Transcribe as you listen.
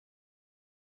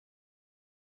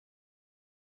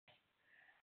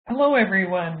Hello,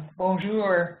 everyone.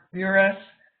 Bonjour, buenos,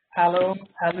 hallo,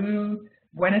 hallo,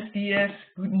 buenos dias,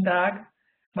 guten tag.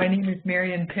 My name is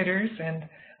Marion Pitters, and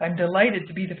I'm delighted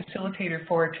to be the facilitator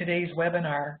for today's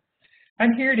webinar.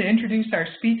 I'm here to introduce our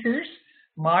speakers,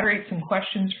 moderate some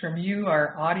questions from you,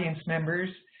 our audience members,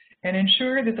 and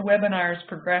ensure that the webinars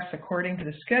progress according to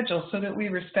the schedule so that we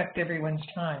respect everyone's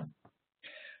time.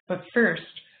 But first,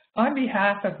 on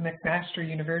behalf of McMaster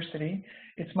University,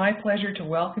 it's my pleasure to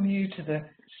welcome you to the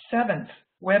 7th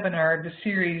webinar of the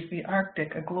series, The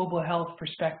Arctic, A Global Health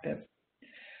Perspective.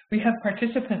 We have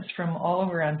participants from all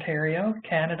over Ontario,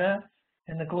 Canada,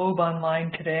 and the globe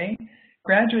online today,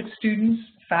 graduate students,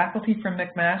 faculty from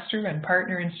McMaster and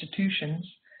partner institutions,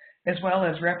 as well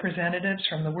as representatives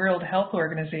from the World Health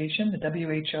Organization, the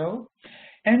WHO,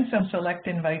 and some select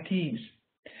invitees.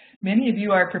 Many of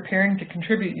you are preparing to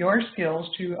contribute your skills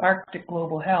to Arctic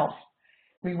global health.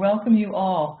 We welcome you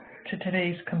all to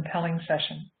today's compelling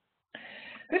session.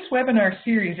 This webinar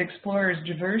series explores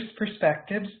diverse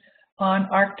perspectives on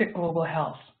Arctic global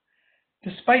health.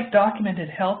 Despite documented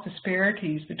health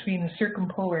disparities between the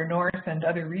circumpolar north and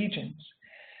other regions,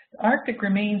 the Arctic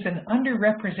remains an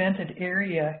underrepresented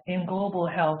area in global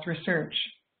health research.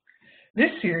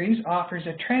 This series offers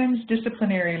a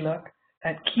transdisciplinary look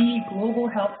at key global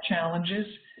health challenges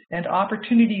and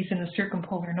opportunities in the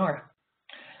circumpolar north.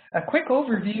 A quick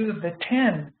overview of the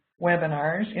 10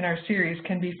 webinars in our series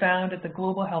can be found at the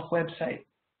Global Health website.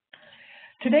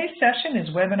 Today's session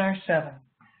is webinar 7,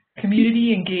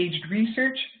 Community Engaged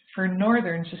Research for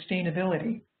Northern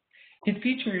Sustainability. It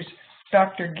features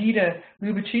Dr. Gita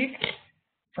Ljubicic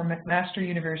from McMaster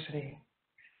University.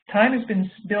 Time has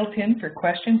been built in for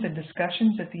questions and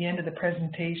discussions at the end of the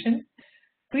presentation.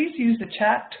 Please use the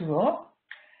chat tool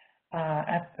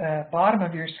at the bottom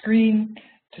of your screen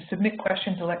to submit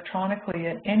questions electronically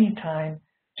at any time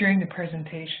during the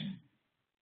presentation.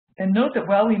 And note that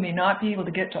while we may not be able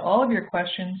to get to all of your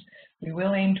questions, we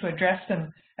will aim to address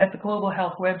them at the Global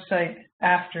Health website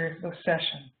after the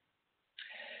session.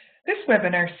 This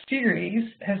webinar series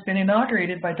has been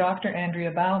inaugurated by Dr.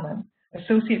 Andrea Baumann,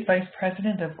 Associate Vice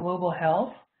President of Global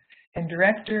Health and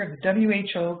Director of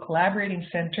the WHO Collaborating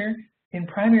Center in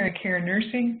Primary Care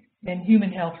Nursing and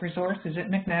Human Health Resources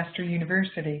at McMaster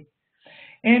University.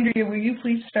 Andrea, will you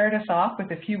please start us off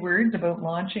with a few words about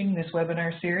launching this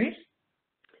webinar series?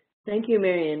 Thank you,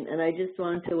 Marion. And I just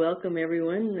want to welcome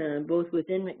everyone, both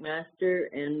within McMaster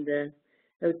and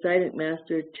outside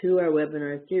McMaster, to our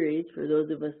webinar series. For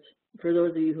those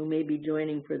of you who may be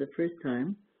joining for the first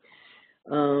time,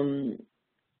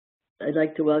 I'd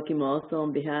like to welcome also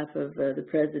on behalf of the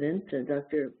President,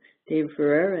 Dr. Dave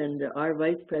Ferrer, and our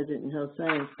Vice President in Health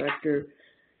Science, Dr.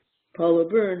 Paula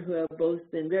Byrne, who have both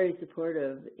been very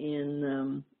supportive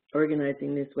in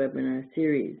organizing this webinar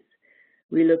series.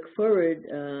 We look forward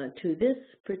to this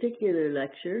particular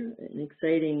lecture, an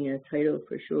exciting title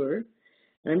for sure.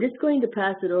 I'm just going to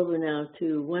pass it over now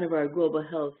to one of our Global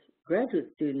Health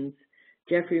graduate students,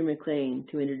 Jeffrey McLean,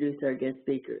 to introduce our guest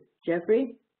speaker.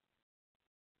 Jeffrey?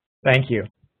 Thank you.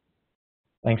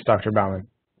 Thanks, Dr. Baumann.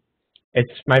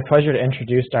 It's my pleasure to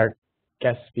introduce our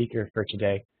guest speaker for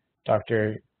today,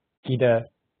 Dr. Gita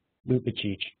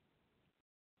Ljubicic.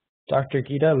 Dr.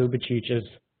 Gita Ljubicic is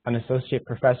an associate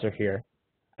professor here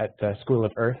at the School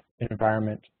of Earth,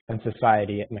 Environment, and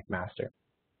Society at McMaster.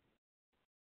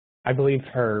 I believe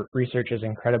her research is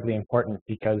incredibly important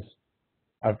because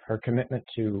of her commitment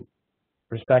to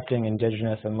respecting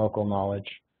Indigenous and local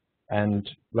knowledge and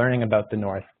learning about the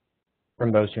North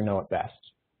from those who know it best.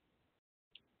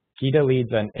 Gita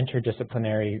leads an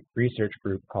interdisciplinary research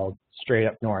group called Straight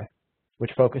Up North,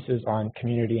 which focuses on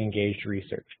community-engaged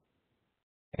research.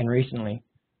 And recently,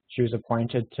 she was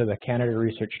appointed to the Canada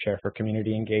Research Chair for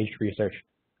Community-Engaged Research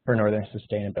for Northern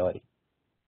Sustainability.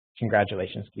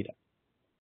 Congratulations, Gita.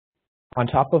 On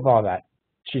top of all that,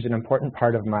 she's an important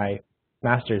part of my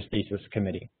master's thesis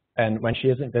committee. And when she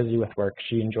isn't busy with work,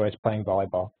 she enjoys playing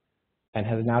volleyball and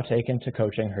has now taken to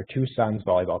coaching her 2 sons'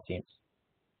 volleyball teams.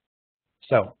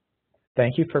 So,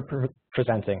 thank you for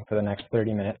presenting for the next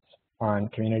 30 minutes on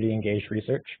community-engaged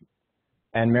research.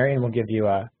 And Marion will give you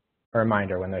a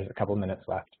reminder when there's a couple minutes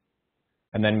left.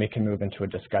 And then we can move into a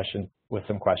discussion with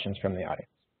some questions from the audience.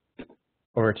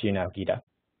 Over to you now, Gita.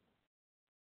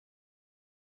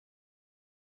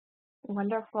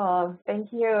 Wonderful. Thank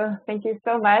you. Thank you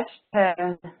so much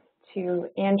to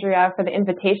Andrea for the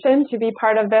invitation to be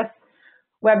part of this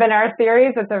webinar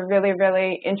series. It's a really,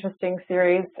 really interesting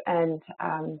series, and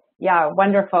yeah,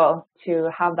 wonderful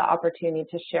to have the opportunity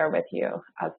to share with you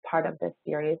as part of this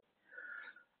series.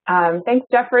 Thanks,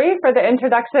 Jeffrey, for the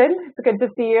introduction. It's good to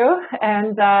see you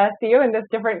and see you in this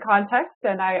different context.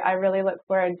 And I really look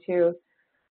forward to,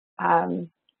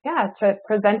 to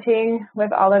presenting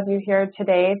with all of you here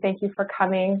today. Thank you for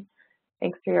coming.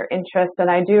 Thanks for your interest. And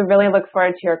I do really look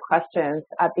forward to your questions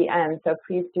at the end. So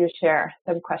please do share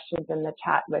some questions in the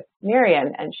chat with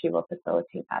Marian, and she will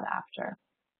facilitate that after.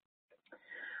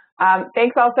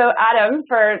 Thanks also, Adam,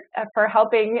 for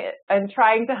helping and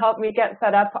trying to help me get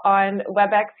set up on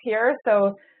WebEx here.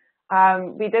 So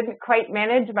we didn't quite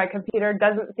manage. My computer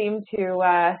doesn't seem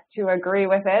to agree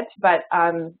with it, but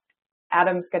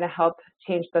Adam's going to help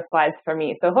change the slides for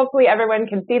me. So hopefully everyone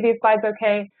can see these slides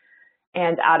okay,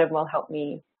 and Adam will help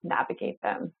me navigate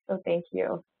them. So thank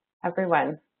you,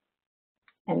 everyone,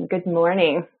 and good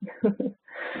morning.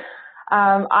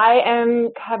 I am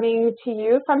coming to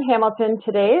you from Hamilton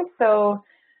today. So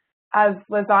as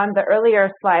was on the earlier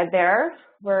slide there,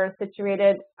 we're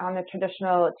situated on the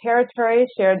traditional territory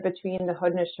shared between the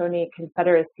Haudenosaunee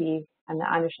Confederacy and the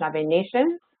Anishinaabe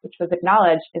Nation, which was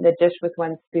acknowledged in the Dish with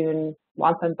One Spoon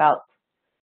wampum belt.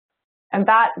 And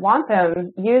that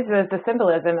wampum uses the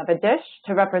symbolism of a dish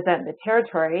to represent the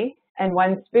territory and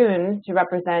one spoon to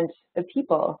represent the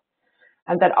people,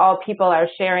 and that all people are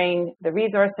sharing the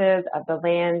resources of the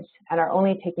land and are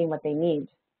only taking what they need.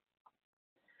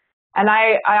 And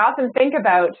I often think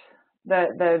about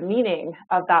the meaning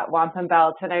of that wampum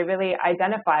belt, and I really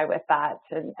identify with that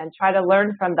and try to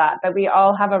learn from that we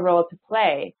all have a role to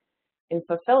play in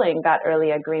fulfilling that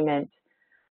early agreement.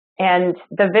 And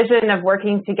the vision of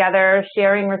working together,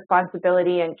 sharing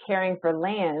responsibility, and caring for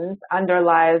lands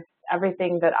underlies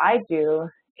everything that I do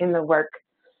in the work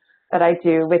that I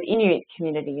do with Inuit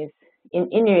communities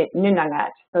in Inuit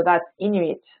Nunangat, so that's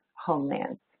Inuit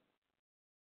homelands.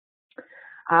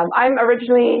 I'm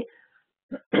originally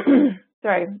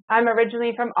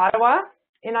from Ottawa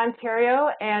in Ontario,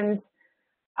 and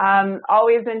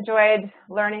always enjoyed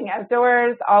learning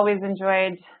outdoors, always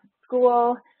enjoyed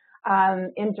school,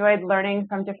 enjoyed learning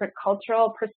from different cultural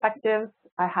perspectives.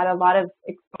 I had a lot of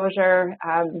exposure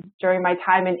during my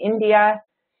time in India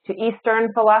to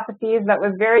Eastern philosophies that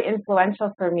was very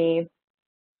influential for me.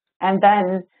 And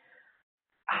then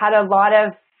had a lot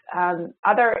of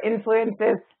other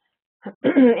influences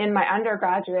in my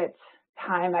undergraduate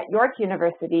time at York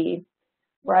University,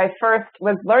 where I first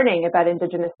was learning about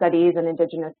Indigenous studies and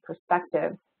Indigenous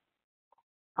perspectives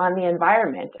on the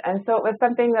environment. And so it was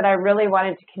something that I really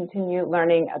wanted to continue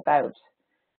learning about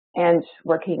and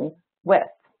working with.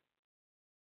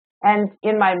 And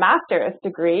in my master's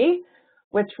degree,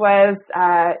 which was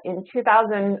in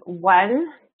 2000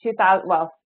 to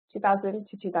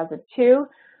 2002,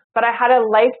 but I had a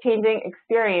life-changing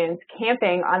experience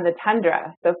camping on the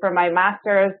tundra. So for my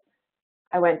master's,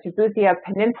 I went to Boothia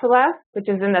Peninsula, which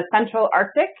is in the central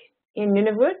Arctic in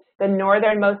Nunavut, the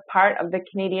northernmost part of the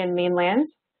Canadian mainland.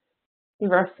 We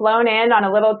were flown in on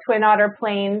a little twin otter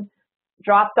plane,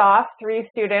 dropped off 3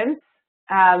 students,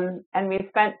 and we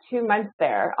spent 2 months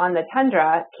there on the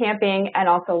tundra, camping and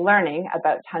also learning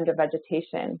about tundra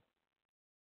vegetation.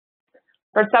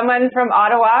 For someone from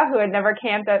Ottawa who had never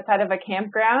camped outside of a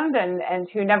campground and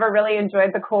who never really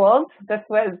enjoyed the cold, this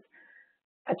was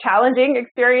a challenging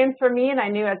experience for me, and I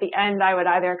knew at the end I would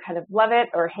either kind of love it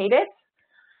or hate it.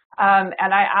 And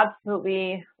I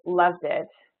absolutely loved it.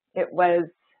 It was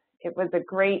a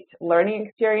great learning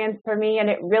experience for me, and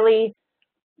it really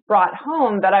brought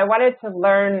home that I wanted to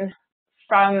learn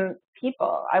from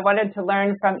people. I wanted to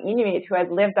learn from Inuit who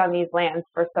had lived on these lands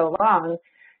for so long,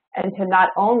 and to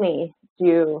not only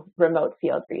do remote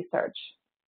field research.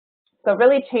 So it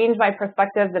really changed my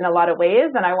perspectives in a lot of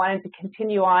ways, and I wanted to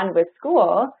continue on with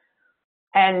school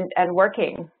and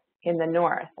working in the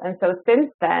North. And so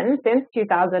since then, since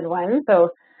 2001, so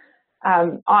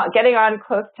getting on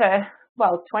close to,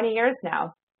 20 years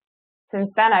now,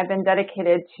 since then I've been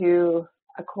dedicated to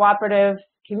a cooperative,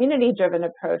 community-driven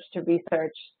approach to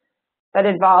research that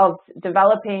involves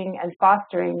developing and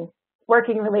fostering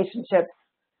working relationships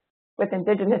with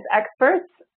Indigenous experts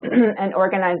and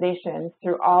organizations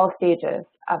through all stages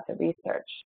of the research.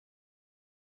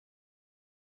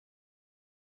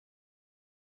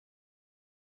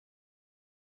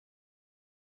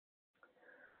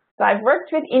 So I've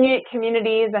worked with Inuit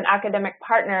communities and academic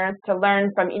partners to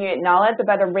learn from Inuit knowledge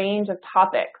about a range of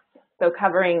topics, so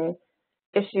covering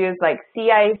issues like sea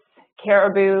ice,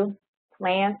 caribou,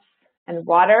 plants, and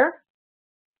water,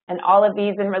 and all of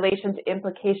these in relation to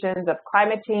implications of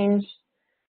climate change,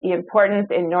 the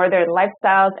importance in northern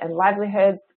lifestyles and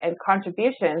livelihoods, and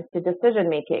contributions to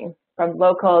decision-making from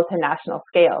local to national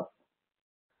scales.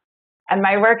 And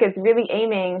my work is really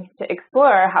aiming to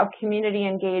explore how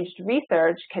community-engaged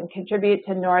research can contribute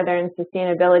to Northern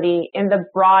sustainability in the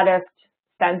broadest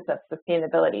sense of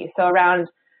sustainability. So around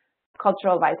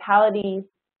cultural vitality,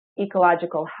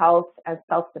 ecological health, and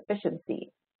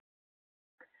self-sufficiency.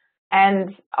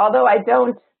 And although I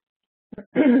don't,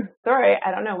 sorry,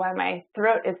 I don't know why my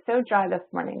throat is so dry this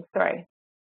morning, sorry.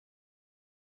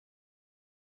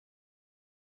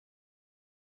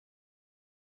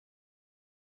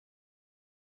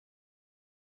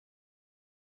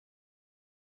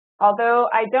 Although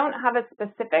I don't have a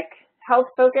specific health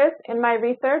focus in my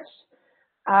research,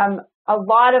 a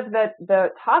lot of the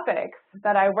topics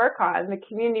that I work on, the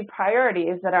community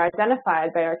priorities that are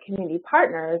identified by our community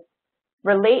partners,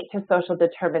 relate to social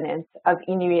determinants of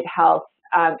Inuit health,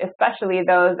 especially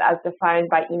those as defined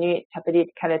by Inuit Tapidit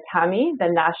Kanatami, the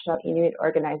National Inuit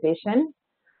Organization.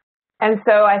 And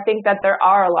so I think that there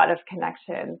are a lot of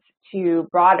connections to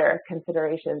broader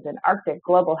considerations in Arctic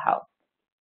global health.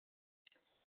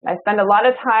 I spend a lot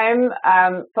of time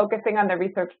focusing on the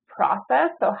research process.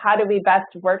 So how do we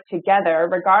best work together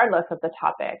regardless of the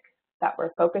topic that we're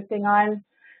focusing on?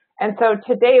 And so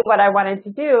today what I wanted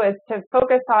to do is to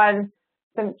focus on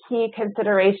some key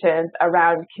considerations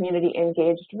around community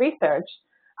engaged research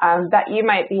that you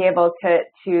might be able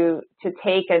to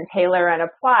take and tailor and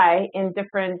apply in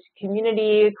different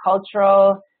community,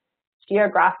 cultural,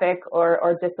 geographic,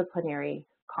 or disciplinary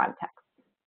contexts.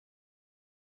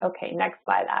 Okay, next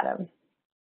slide, Adam.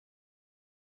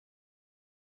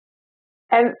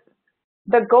 And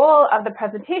the goal of the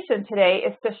presentation today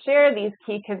is to share these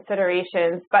key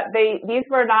considerations, but these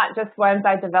were not just ones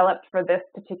I developed for this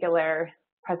particular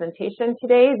presentation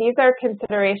today. These are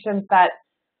considerations that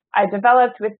I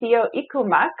developed with Theo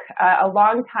Ikumak, a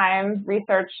longtime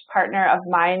research partner of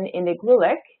mine in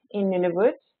Igloolik in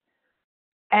Nunavut.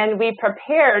 And we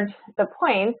prepared the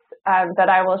points that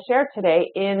I will share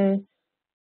today in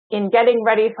getting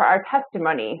ready for our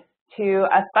testimony to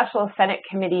a special Senate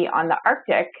committee on the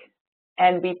Arctic,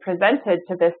 and we presented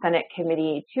to this Senate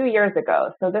committee 2 years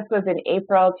ago. So this was in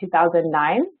April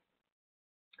 2009.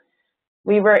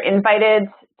 We were invited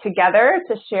together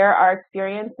to share our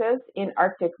experiences in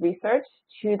Arctic research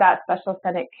to that special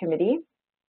Senate committee.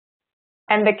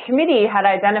 And the committee had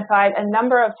identified a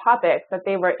number of topics that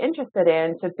they were interested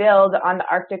in to build on the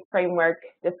Arctic Framework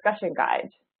discussion guide.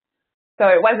 So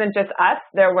it wasn't just us,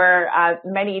 there were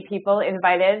many people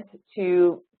invited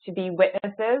to be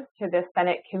witnesses to this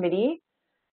Senate committee.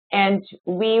 And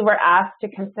we were asked to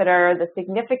consider the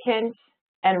significant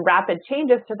and rapid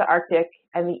changes to the Arctic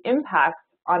and the impacts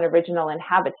on original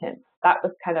inhabitants. That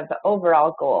was kind of the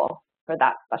overall goal for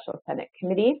that special Senate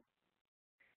committee.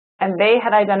 And they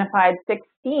had identified 6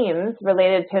 themes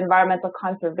related to environmental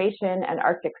conservation and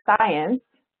Arctic science.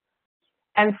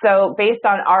 And so based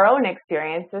on our own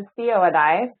experiences, Theo and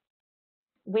I,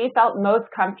 we felt most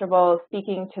comfortable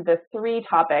speaking to the 3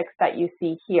 topics that you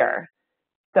see here.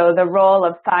 So the role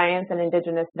of science and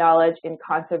Indigenous knowledge in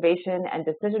conservation and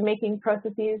decision-making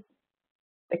processes,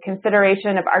 the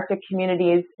consideration of Arctic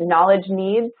communities' knowledge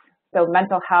needs, so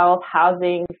mental health,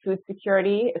 housing, food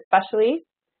security, especially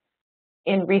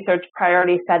in research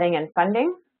priority setting and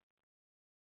funding,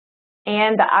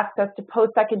 and the access to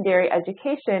post-secondary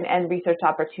education and research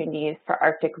opportunities for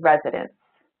Arctic residents.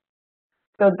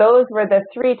 So those were the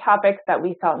 3 topics that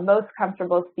we felt most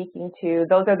comfortable speaking to.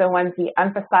 Those are the ones we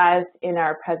emphasized in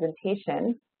our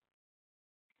presentation.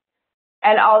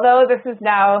 And although this is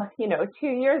now, 2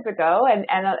 years ago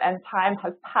and time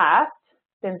has passed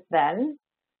since then,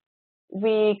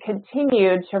 we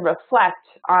continued to reflect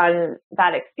on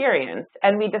that experience,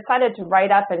 and we decided to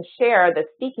write up and share the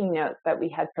speaking notes that we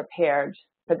had prepared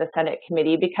for the Senate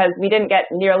committee because we didn't get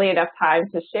nearly enough time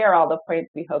to share all the points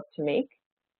we hoped to make.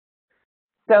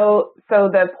 So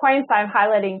the points I'm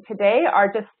highlighting today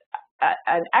are just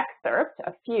an excerpt,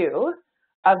 a few,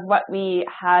 of what we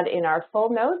had in our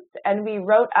full notes, and we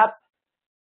wrote up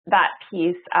that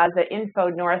piece as an Info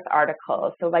North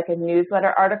article, so like a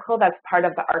newsletter article that's part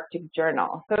of the Arctic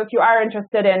Journal. So if you are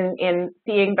interested in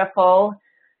seeing the full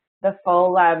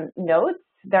notes,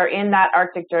 they're in that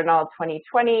Arctic Journal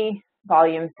 2020,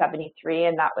 volume 73,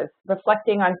 and that was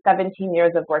reflecting on 17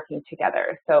 years of working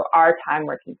together. So our time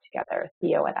working together,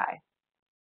 Theo and I.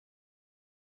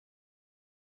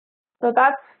 So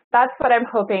that's what I'm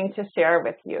hoping to share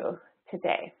with you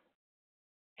today.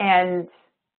 And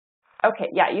okay,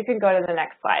 yeah, you can go to the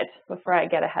next slide before I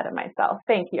get ahead of myself.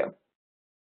 Thank you.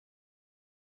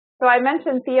 So I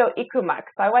mentioned Theo Ikumak,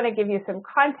 so I want to give you some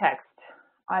context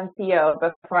on Theo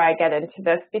before I get into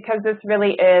this, because this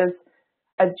really is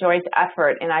a joint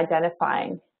effort in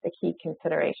identifying the key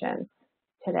considerations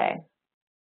today.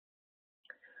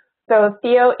 So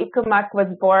Theo Ikumak was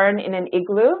born in an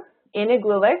igloo in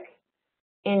Igloolik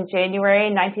in January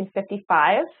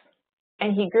 1955,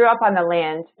 and he grew up on the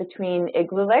land between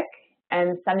Igloolik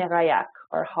and Sanirayak,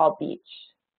 or Hall Beach.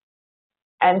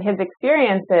 And his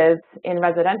experiences in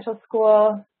residential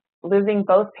school, losing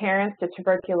both parents to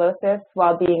tuberculosis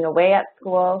while being away at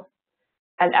school,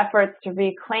 and efforts to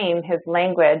reclaim his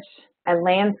language and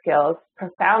land skills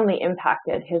profoundly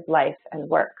impacted his life and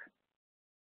work.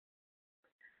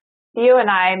 Theo and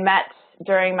I met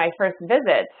during my first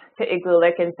visit to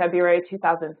Igloolik in February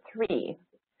 2003,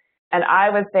 and I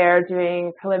was there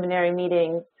doing preliminary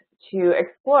meetings to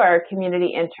explore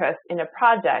community interest in a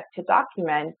project to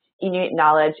document Inuit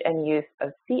knowledge and use of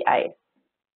sea ice.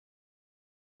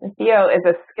 And Theo is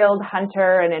a skilled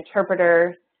hunter and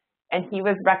interpreter, and he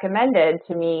was recommended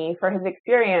to me for his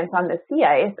experience on the sea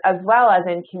ice, as well as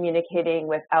in communicating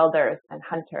with elders and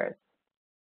hunters.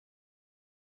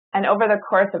 And over the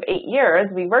course of 8 years,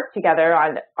 we worked together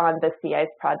on the sea ice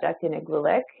project in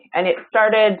Igloolik, and it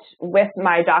started with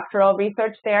my doctoral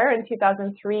research there in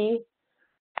 2003,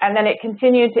 and then it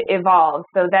continued to evolve.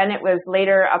 So then it was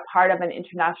later a part of an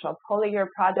international polar year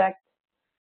project,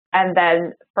 and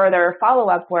then further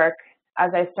follow-up work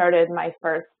as I started my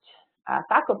first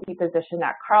faculty position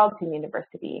at Carleton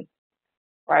University,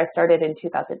 where I started in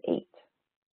 2008.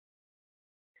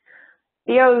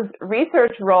 Theo's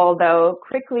research role, though,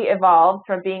 quickly evolved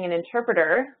from being an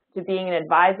interpreter to being an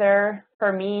advisor,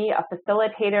 for me, a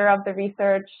facilitator of the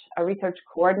research, a research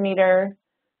coordinator,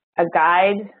 a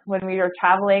guide when we were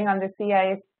traveling on the sea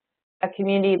ice, a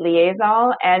community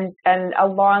liaison, and a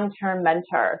long-term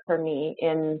mentor for me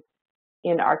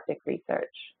in Arctic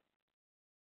research.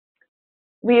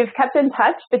 We've kept in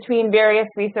touch between various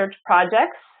research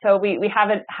projects, so we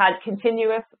haven't had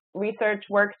continuous research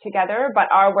work together,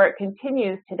 but our work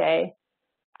continues today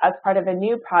as part of a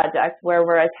new project where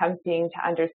we're attempting to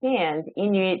understand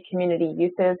Inuit community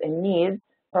uses and needs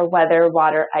for weather,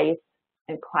 water, ice,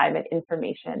 and climate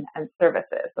information and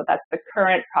services. So that's the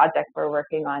current project we're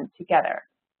working on together.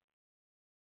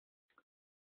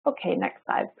 Okay, next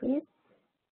slide, please.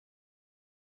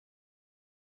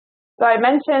 So I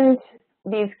mentioned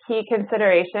these key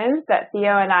considerations that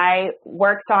Theo and I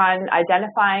worked on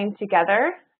identifying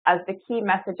together as the key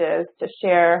messages to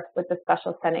share with the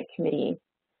Special Senate Committee.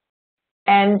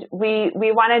 And we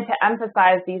wanted to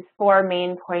emphasize these 4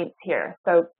 main points here.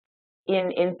 So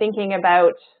in thinking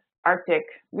about Arctic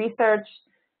research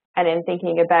and in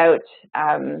thinking about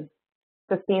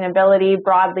sustainability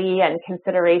broadly and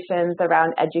considerations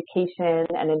around education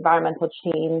and environmental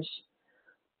change,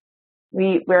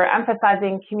 we're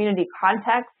emphasizing community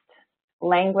context,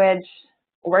 language,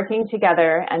 working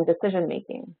together, and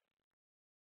decision-making.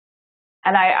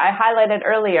 And I highlighted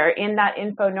earlier, in that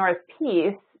Info North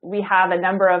piece, we have a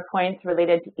number of points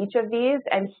related to each of these.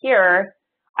 And here,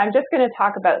 I'm just going to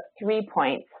talk about 3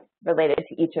 points related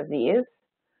to each of these.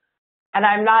 And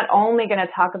I'm not only going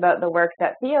to talk about the work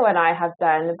that Theo and I have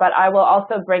done, but I will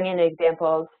also bring in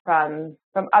examples from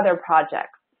other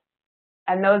projects.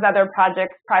 And those other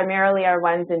projects primarily are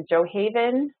ones in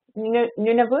Johaven,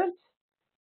 Nunavut,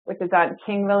 which is on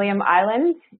King William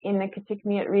Island in the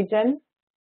Kitikmeot region,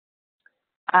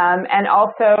 and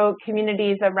also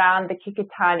communities around the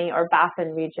Kikitani or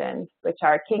Baffin region, which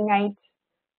are Kingite,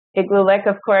 Igloolik,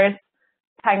 of course,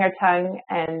 Tangertung,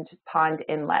 and Pond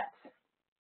Inlet.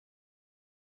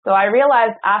 So I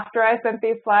realized after I sent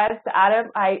these slides to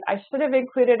Adam, I should have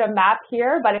included a map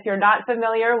here, but if you're not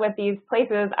familiar with these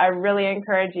places, I really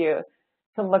encourage you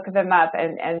to look them up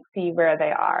and see where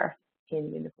they are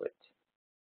in Nunavut.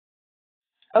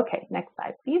 Okay, next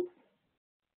slide, please.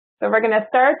 So we're going to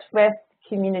start with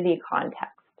community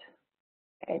context.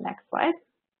 Okay, next slide.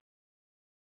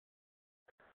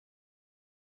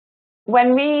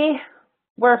 When we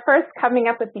were first coming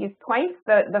up with these points,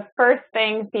 the first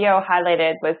thing Theo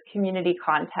highlighted was community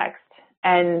context.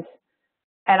 And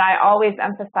I always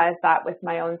emphasize that with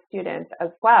my own students as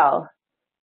well,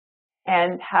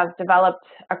 and have developed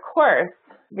a course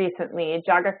recently,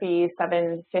 Geography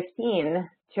 715,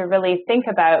 to really think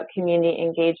about community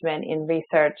engagement in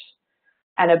research.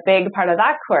 And a big part of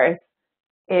that course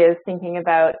is thinking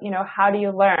about, how do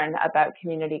you learn about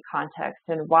community context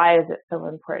and why is it so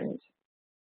important?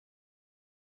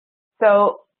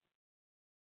 So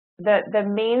the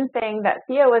main thing that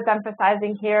Theo was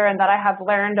emphasizing here and that I have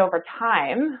learned over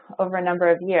time, over a number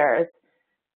of years,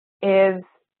 is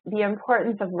the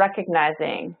importance of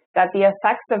recognizing that the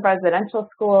effects of residential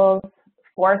schools,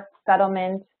 forced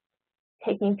settlement,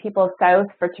 taking people south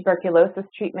for tuberculosis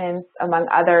treatments, among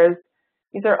others,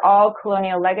 these are all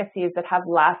colonial legacies that have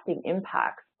lasting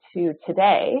impacts to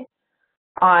today,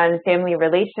 on family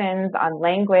relations, on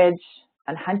language,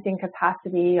 on hunting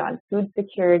capacity, on food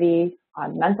security,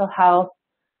 on mental health,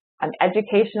 on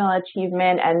educational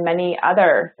achievement, and many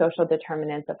other social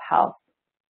determinants of health.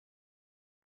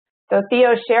 So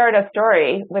Theo shared a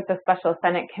story with the Special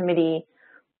Senate Committee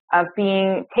of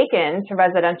being taken to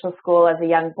residential school as a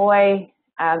young boy,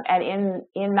 and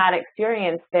in that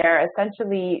experience there,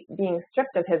 essentially being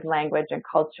stripped of his language and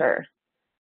culture.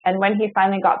 And when he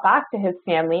finally got back to his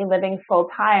family, living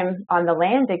full-time on the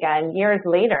land again, years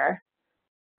later,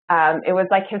 it was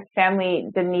like his family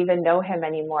didn't even know him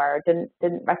anymore,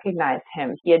 didn't recognize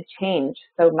him. He had changed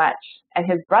so much. And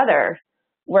his brother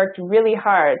worked really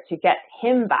hard to get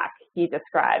him back, he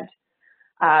described,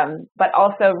 but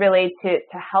also really to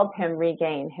help him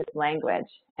regain his language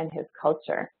and his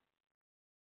culture.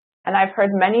 And I've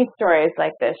heard many stories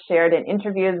like this shared in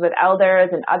interviews with elders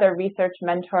and other research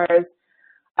mentors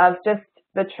of just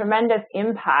the tremendous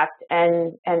impact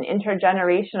and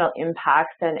intergenerational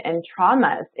impacts and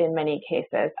traumas in many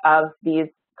cases of these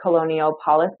colonial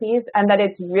policies, and that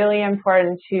it's really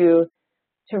important to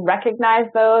recognize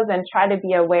those and try to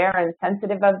be aware and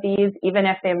sensitive of these, even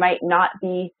if they might not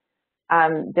be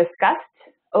discussed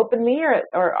openly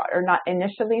or not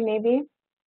initially maybe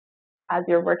as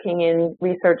you're working in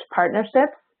research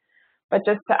partnerships, but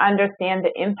just to understand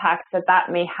the impacts that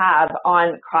may have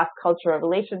on cross-cultural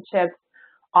relationships,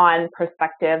 on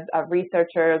perspectives of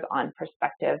researchers, on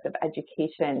perspectives of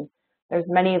education. There's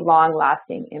many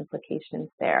long-lasting implications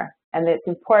there. And it's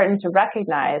important to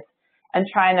recognize and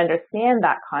try and understand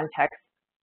that context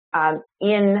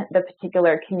in the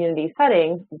particular community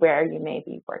setting where you may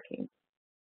be working.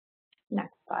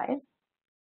 Next slide.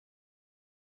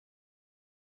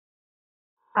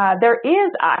 There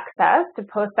is access to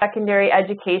post-secondary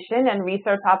education and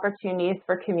research opportunities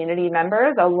for community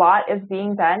members. A lot is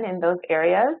being done in those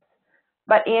areas.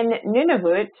 But in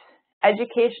Nunavut,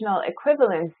 educational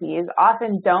equivalencies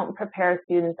often don't prepare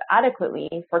students adequately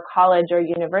for college or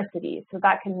university. So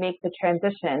that can make the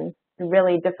transition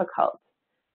really difficult.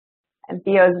 And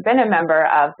Theo's been a member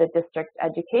of the District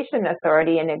Education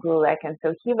Authority in Iqaluit, and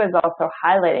so he was also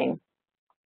highlighting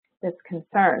this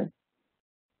concern.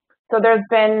 So there's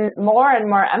been more and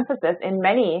more emphasis in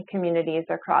many communities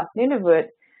across Nunavut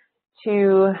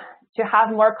to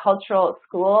have more cultural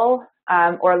school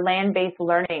or land-based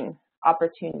learning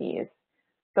opportunities.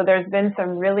 So there's been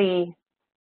some really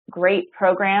great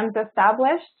programs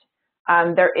established.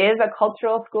 There is a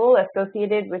cultural school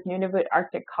associated with Nunavut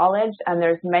Arctic College, and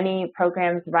there's many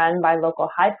programs run by local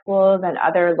high schools and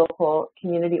other local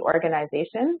community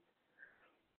organizations.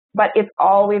 But it's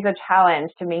always a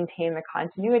challenge to maintain the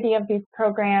continuity of these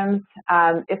programs,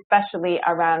 especially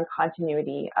around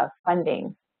continuity of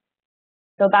funding.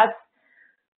 So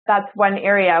that's one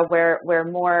area where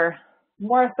more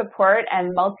support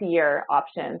and multi-year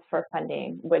options for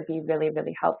funding would be really,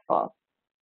 really helpful.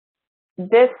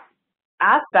 This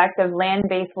aspect of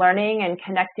land-based learning and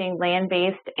connecting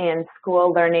land-based and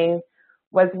school learning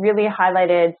was really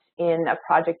highlighted in a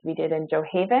project we did in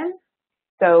Johaven.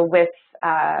 So with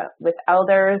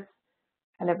elders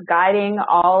kind of guiding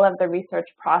all of the research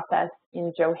process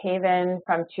in Johaven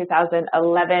from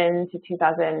 2011 to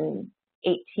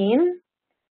 2018.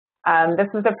 This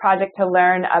was a project to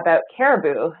learn about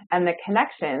caribou and the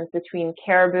connections between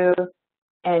caribou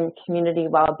and community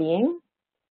well-being.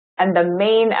 And the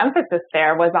main emphasis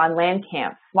there was on land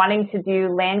camps, wanting to do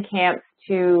land camps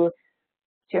to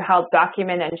help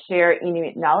document and share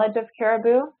Inuit knowledge of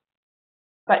caribou,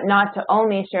 but not to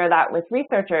only share that with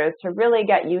researchers, to really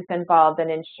get youth involved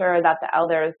and ensure that the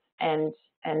elders and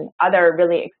other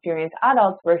really experienced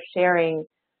adults were sharing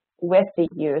with the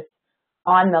youth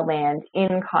on the land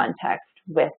in context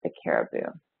with the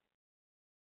caribou.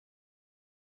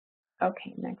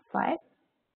 Okay, next slide.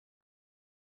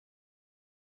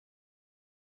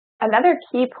 Another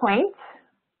key point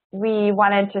we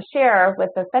wanted to share with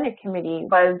the Senate Committee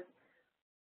was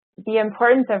the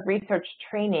importance of research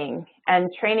training and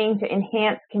training to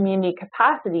enhance community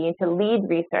capacity to lead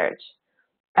research,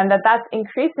 and that's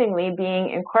increasingly being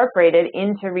incorporated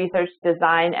into research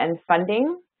design and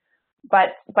funding,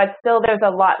 but still there's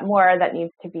a lot more that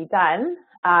needs to be done,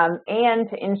 and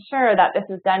to ensure that this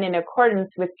is done in accordance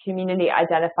with community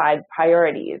identified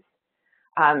priorities.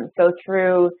 So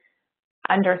through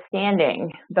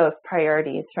understanding those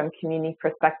priorities from community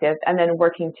perspectives and then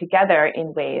working together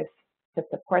in ways to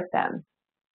support them.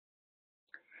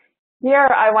 Here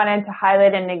I wanted to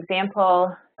highlight an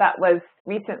example that was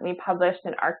recently published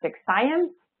in Arctic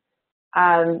Science.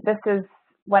 This is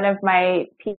one of my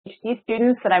PhD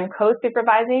students that I'm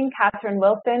co-supervising, Catherine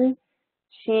Wilson.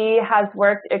 She has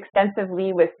worked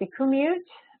extensively with Sikumuut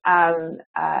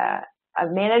a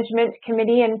management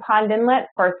committee in Pond Inlet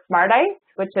for Smart Ice,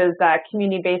 which is a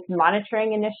community-based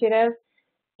monitoring initiative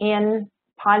in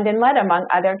Pond Inlet, among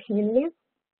other communities.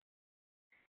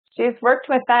 She's worked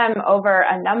with them over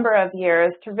a number of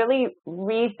years to really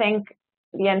rethink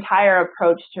the entire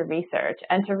approach to research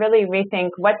and to really rethink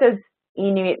what does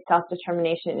Inuit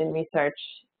self-determination in research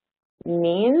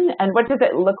mean and what does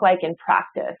it look like in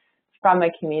practice from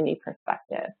a community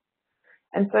perspective.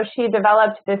 And so she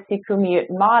developed this Circumpolar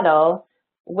model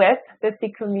with the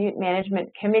Circumpolar Management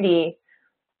Committee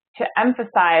to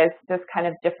emphasize this kind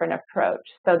of different approach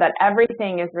so that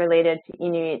everything is related to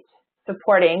Inuit,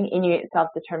 supporting Inuit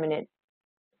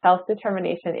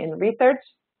self-determination in research,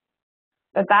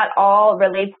 that all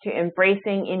relates to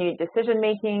embracing Inuit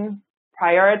decision-making,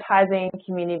 prioritizing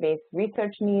community-based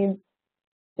research needs,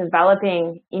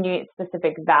 developing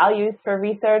Inuit-specific values for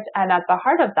research, and at the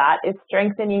heart of that is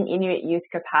strengthening Inuit youth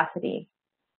capacity.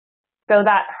 So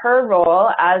that her role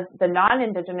as the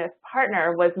non-Indigenous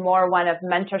partner was more one of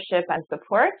mentorship and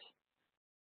support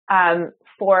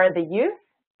for the youth,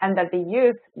 and that the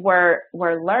youth were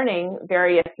learning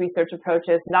various research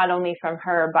approaches, not only from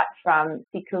her, but from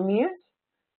Circumpolar,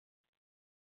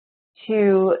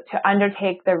 to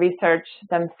undertake the research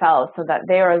themselves so that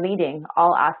they are leading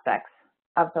all aspects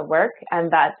of the work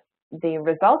and that the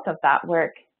results of that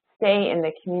work stay in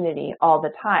the community all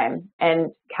the time.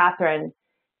 And Catherine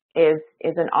is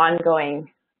an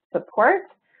ongoing support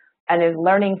and is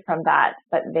learning from that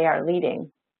they are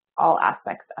leading all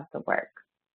aspects of the work.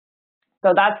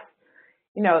 So that's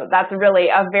really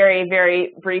a very,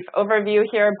 very brief overview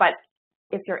here, but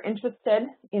if you're interested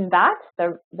in that,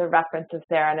 the reference is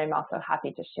there, and I'm also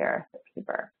happy to share the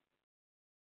paper.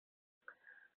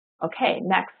 Okay,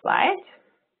 next slide.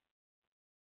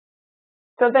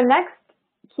 So the next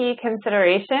key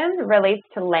consideration relates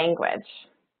to language.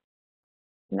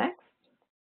 Next.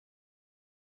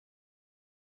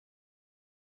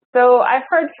 So I've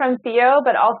heard from Theo,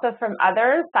 but also from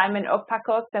others, Simon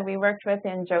Okpakok that we worked with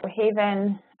in Joe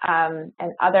Haven, and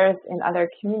others in other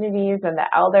communities, and the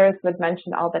elders would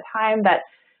mention all the time that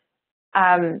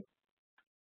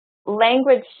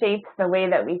language shapes the way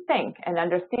that we think and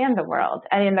understand the world.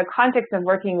 And in the context of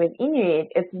working with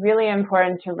Inuit, it's really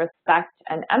important to respect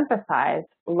and emphasize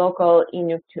local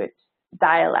Inuktitut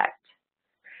dialect.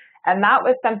 And that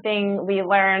was something we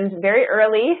learned very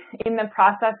early in the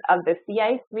process of the sea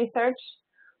ice research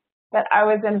that I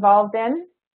was involved in,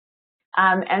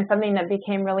 and something that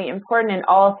became really important in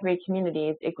all three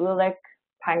communities, Igloolik,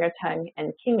 Pangatung,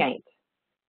 and Kingite.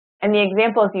 And the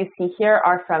examples you see here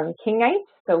are from Kingite,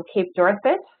 so Cape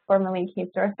Dorset, formerly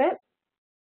Cape Dorset,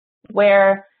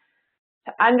 where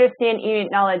to understand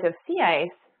Inuit knowledge of sea ice,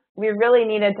 we really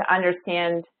needed to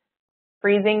understand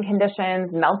freezing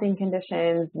conditions, melting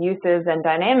conditions, uses, and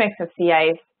dynamics of sea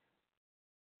ice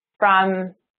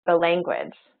from the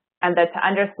language. And that to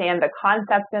understand the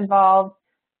concepts involved,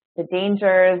 the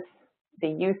dangers, the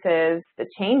uses, the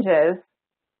changes,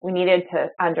 we needed to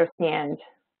understand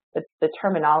the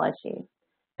terminology.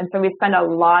 And so we spent a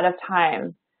lot of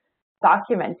time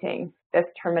documenting this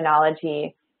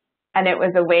terminology, and it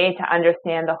was a way to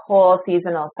understand the whole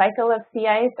seasonal cycle of sea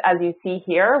ice. As you see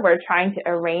here, we're trying to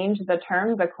arrange the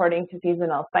terms according to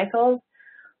seasonal cycles,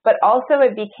 but also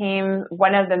it became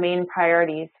one of the main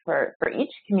priorities for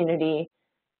each community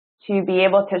to be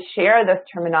able to share this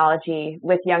terminology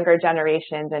with younger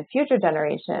generations and future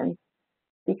generations,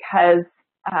 because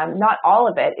not all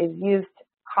of it is used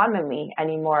commonly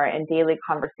anymore in daily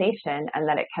conversation, and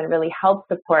that it can really help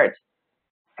support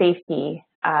safety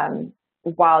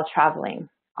while traveling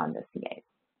on the sea ice.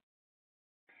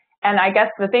 And I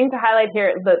guess the thing to highlight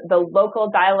here, the local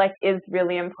dialect is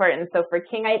really important. So for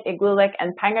Kingite, Igloolik,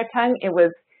 and Pangatung, it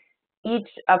was each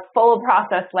a full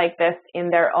process like this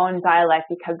in their own dialect,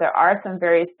 because there are some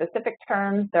very specific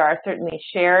terms, there are certainly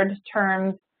shared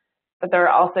terms, but there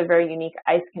are also very unique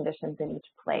ice conditions in each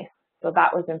place. So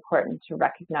that was important to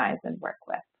recognize and work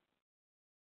with.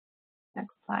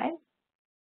 Next slide.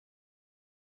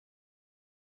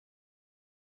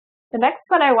 The next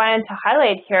one I wanted to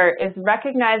highlight here is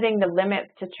recognizing the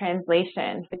limits to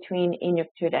translation between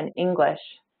Inuktitut and English.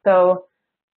 So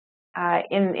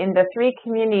in the three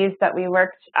communities that we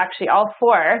worked, actually all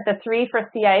four, the three for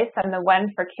sea ice and the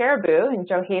one for caribou in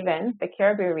Joe Haven, the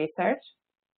caribou research,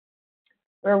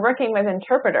 we were working with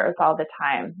interpreters all the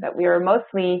time, that we were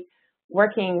mostly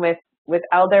working with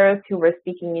elders who were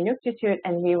speaking Inuktitut,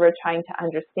 and we were trying to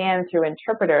understand through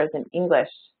interpreters in English.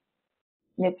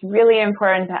 And it's really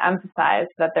important to emphasize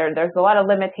that there's a lot of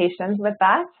limitations with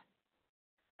that,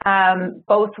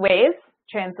 both ways,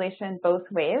 translation both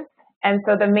ways. And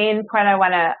so the main point I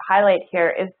want to highlight here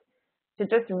is to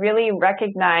just really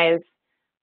recognize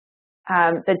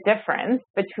the difference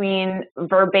between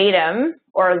verbatim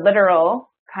or literal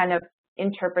kind of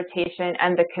interpretation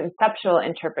and the conceptual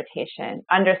interpretation,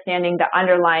 understanding the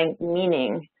underlying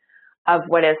meaning of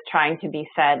what is trying to be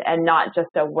said and not just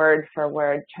a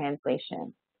word-for-word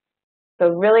translation. So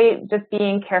really just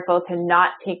being careful to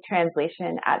not take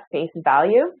translation at face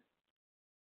value.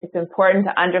 It's important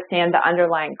to understand the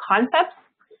underlying concepts,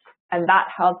 and that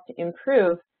helps to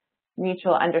improve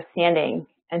mutual understanding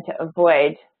and to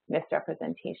avoid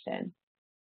misrepresentation.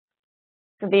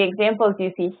 So the examples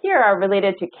you see here are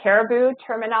related to caribou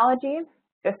terminology.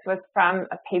 This was from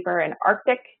a paper in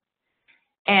Arctic.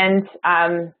 And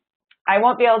I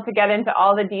won't be able to get into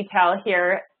all the detail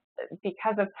here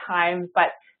because of time, but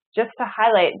just to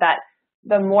highlight that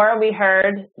the more we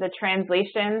heard the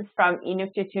translations from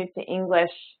Inuktitut to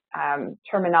English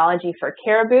terminology for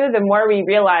caribou, the more we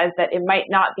realized that it might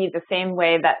not be the same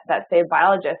way that say,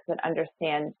 biologists would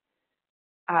understand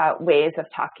ways of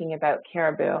talking about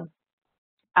caribou.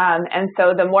 And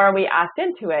so the more we asked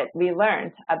into it, we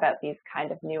learned about these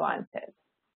kind of nuances.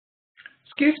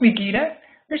 Excuse me, Gita,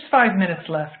 there's 5 minutes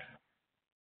left.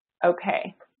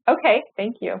 Okay,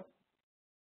 thank you.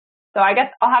 So I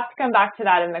guess I'll have to come back to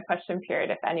that in the question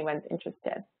period if anyone's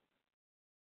interested.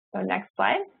 So next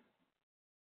slide.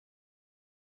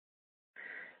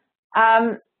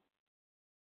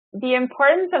 The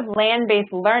importance of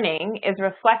land-based learning is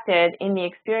reflected in the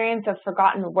experience of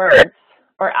forgotten words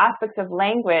or aspects of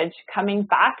language coming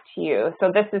back to you.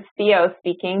 So this is Theo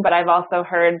speaking, but I've also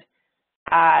heard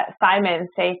Simon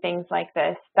say things like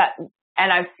this,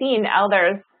 and I've seen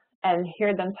elders and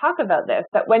hear them talk about this,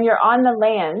 that when you're on the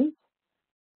land,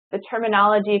 the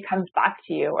terminology comes back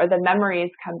to you or the memories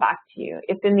come back to you.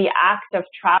 It's in the act of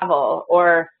travel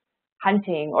or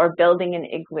hunting or building an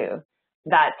igloo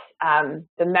that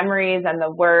the memories and the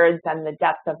words and the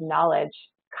depth of knowledge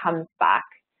comes back.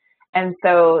 And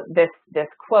so this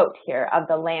quote here of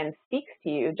the land speaks to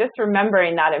you, just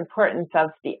remembering that importance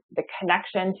of the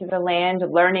connection to the land,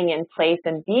 learning in place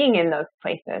and being in those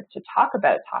places to talk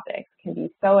about topics can be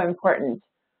so important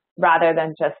rather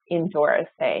than just indoors,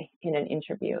 say, in an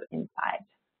interview inside.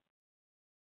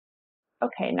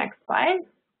 Okay, next slide.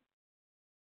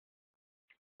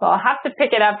 So I'll have to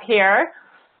pick it up here.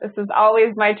 This is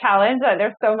always my challenge.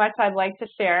 There's so much I'd like to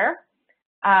share.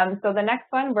 So the next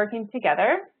one, working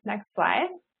together. Next slide.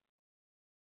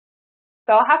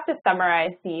 So I'll have to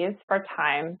summarize these for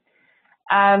time.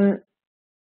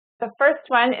 The first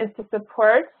one is to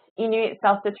support Inuit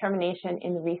self-determination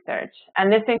in research.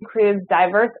 And this includes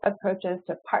diverse approaches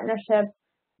to partnership,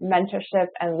 mentorship,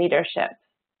 and leadership.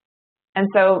 And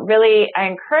so really, I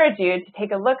encourage you to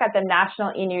take a look at the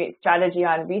National Inuit Strategy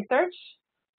on Research.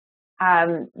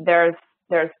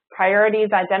 There's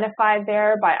priorities identified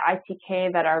there by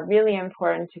ITK that are really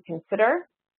important to consider,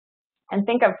 and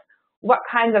think of what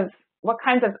kinds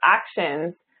of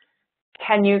actions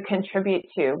can you contribute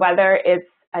to, whether it's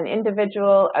an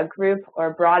individual, a group,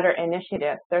 or broader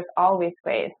initiative. There's always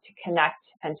ways to connect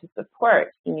and to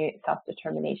support Inuit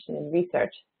self-determination in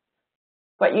research.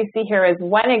 What you see here is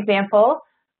one example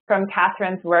from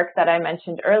Catherine's work that I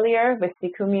mentioned earlier with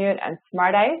Sikumuut and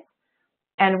Smart Ice,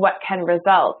 and what can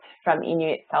result from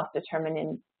Inuit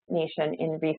self-determination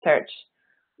in research,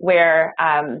 where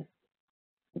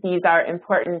these are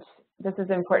important. This is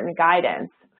important guidance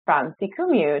from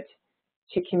Sikumuut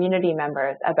to community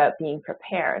members about being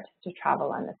prepared to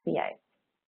travel on the sea ice.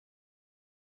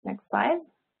 Next slide.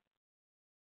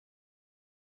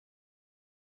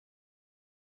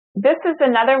 This is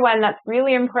another one that's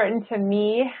really important to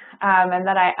me and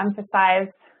that I emphasize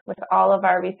with all of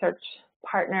our research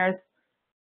partners.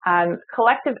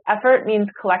 Collective effort means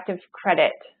collective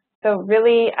credit. So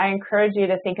really, I encourage you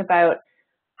to think about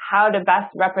how to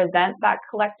best represent that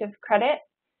collective credit.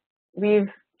 We've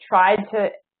tried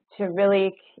to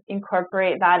really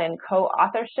incorporate that in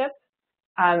co-authorship.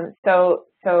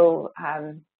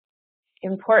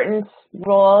 Important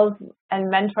roles and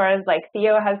mentors like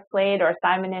Theo has played, or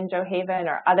Simon and Joe Haven,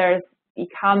 or others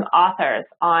become authors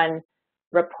on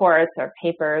reports or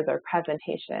papers or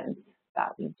presentations that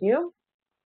we do.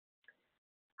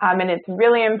 And it's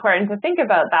really important to think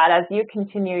about that as you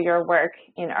continue your work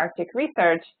in Arctic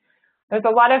research. There's a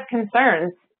lot of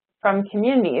concerns from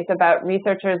communities about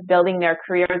researchers building their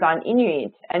careers on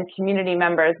Inuit and community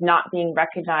members not being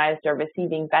recognized or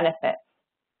receiving benefits.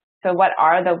 So what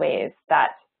are the ways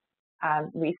that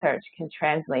research can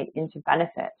translate into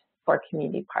benefit for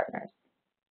community partners?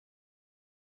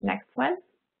 Next one.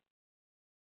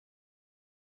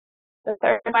 The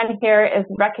third one here is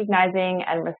recognizing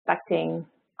and respecting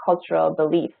cultural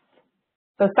beliefs.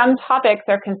 So some topics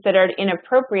are considered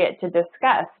inappropriate to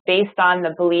discuss based on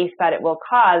the belief that it will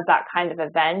cause that kind of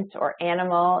event or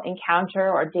animal encounter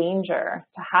or danger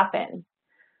to happen.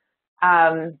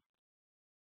 I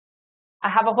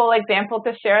have a whole example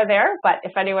to share there, but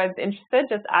if anyone's interested,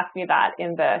 just ask me that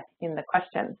in the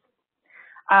questions.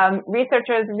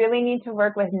 Researchers really need to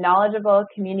work with knowledgeable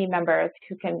community members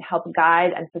who can help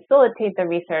guide and facilitate the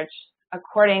research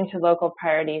according to local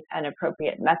priorities and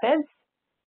appropriate methods.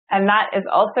 And that is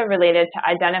also related to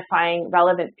identifying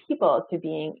relevant people to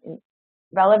be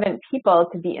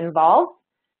involved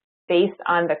based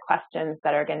on the questions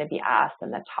that are going to be asked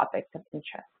and the topics of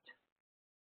interest.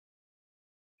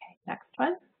 Okay, next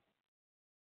one.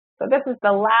 So this is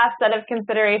the last set of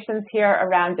considerations here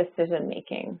around decision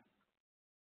making.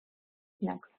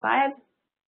 Next slide.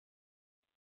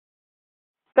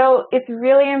 So it's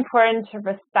really important to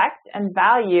respect and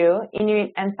value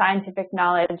Inuit and scientific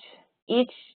knowledge,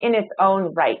 each in its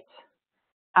own right.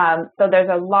 So there's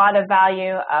a lot of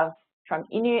value from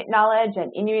Inuit knowledge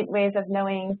and Inuit ways of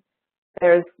knowing.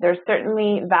 There's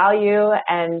certainly value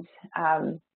and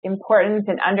importance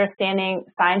in understanding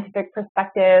scientific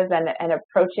perspectives and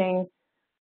approaching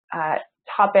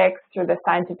topics through the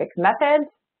scientific method.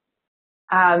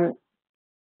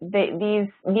 These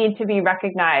need to be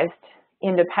recognized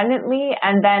independently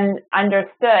and then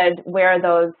understood where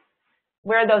those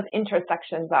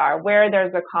intersections are, where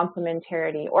there's a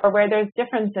complementarity or where there's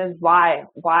differences, why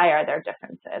are there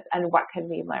differences, and what can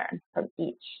we learn from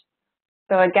each.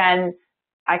 So again,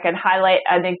 I could highlight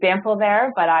an example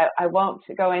there, but I won't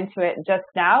go into it just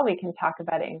now. We can talk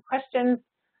about it in questions.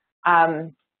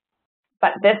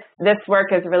 But this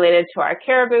work is related to our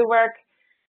caribou work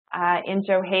in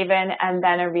Joe Haven, and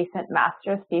then a recent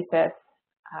master's thesis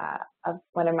of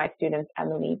one of my students,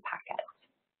 Emily Paquette.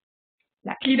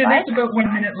 Next Gita, slide. there's about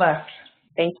 1 minute left.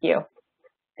 Thank you.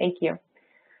 Thank you.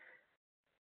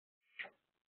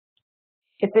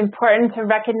 It's important to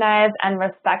recognize and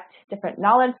respect different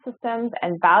knowledge systems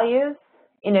and values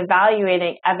in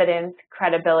evaluating evidence,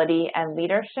 credibility, and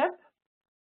leadership.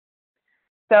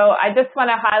 So I just want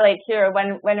to highlight here,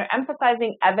 when we're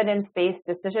emphasizing evidence-based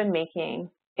decision-making,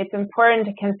 it's important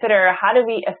to consider how do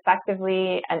we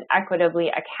effectively and equitably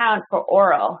account for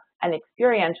oral and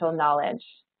experiential knowledge,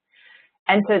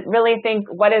 and to really think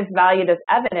what is valued as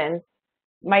evidence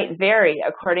might vary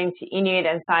according to Inuit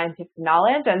and scientific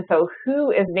knowledge, and so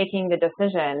who is making the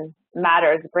decision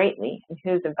matters greatly, and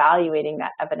who's evaluating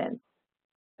that evidence.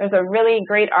 There's a really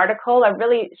great article, a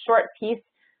really short piece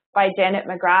by Janet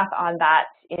McGrath on that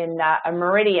in a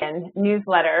Meridian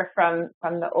newsletter from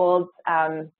the old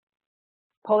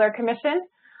Polar Commission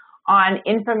on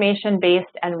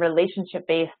information-based and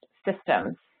relationship-based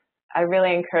systems. I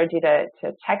really encourage you to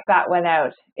check that one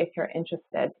out if you're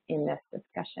interested in this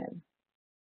discussion.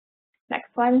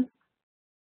 Next one.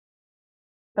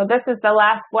 So this is the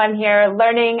last one here,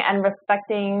 learning about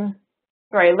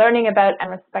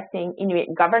and respecting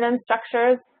Inuit governance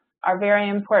structures are very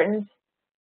important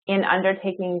in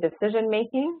undertaking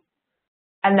decision-making,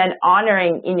 and then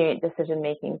honoring Inuit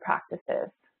decision-making practices.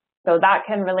 So that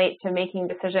can relate to making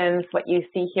decisions, what you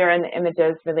see here in the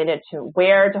images related to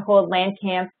where to hold land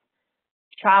camps,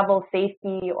 travel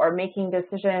safety, or making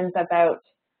decisions about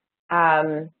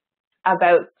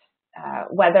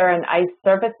weather and ice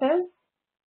services.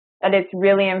 That it's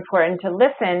really important to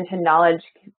listen to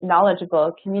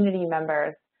knowledgeable community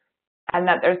members, and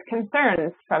that there's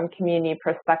concerns from community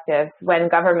perspectives when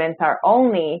governments are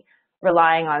only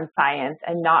relying on science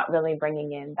and not really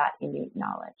bringing in that Inuit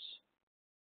knowledge.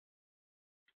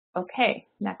 Okay,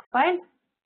 next slide.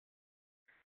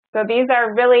 So these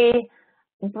are really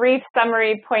brief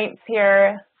summary points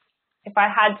here. If I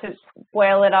had to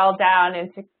boil it all down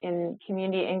in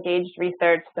community engaged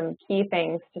research, some key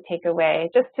things to take away,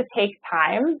 just to take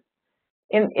time.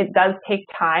 It does take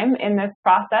time in this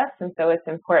process, and so it's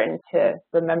important to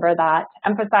remember that.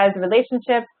 Emphasize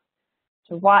relationships,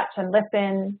 to watch and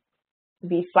listen, to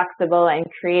be flexible and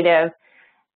creative,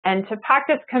 and to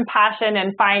practice compassion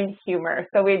and find humor.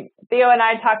 So Theo and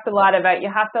I talked a lot about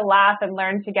you have to laugh and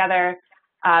learn together,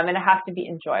 and it has to be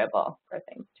enjoyable for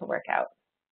things to work out.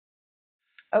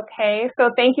 Okay,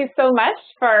 so thank you so much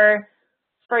for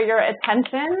your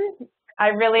attention. I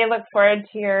really look forward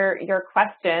to your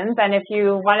questions, and if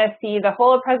you want to see the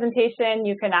whole presentation,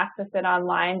 you can access it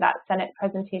online, that Senate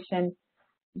presentation.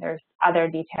 There's other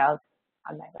details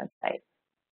on my website.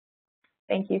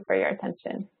 Thank you for your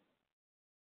attention.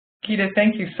 Gita,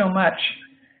 thank you so much.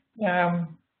 I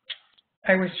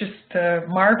was just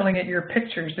marveling at your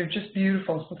pictures. They're just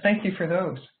beautiful, so thank you for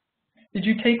those. Did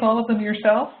you take all of them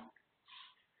yourself?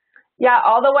 Yeah,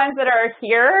 all the ones that are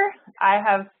here, I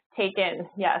have taken,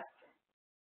 yes.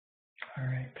 All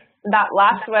right. That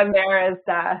last one there is,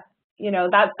 you know,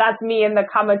 that's me in the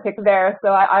Kamatik there. So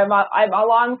I'm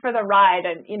along for the ride,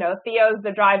 and you know, Theo's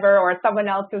the driver or someone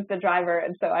else is the driver,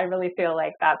 and so I really feel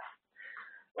like that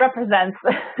represents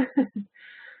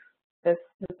this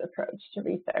approach to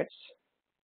research.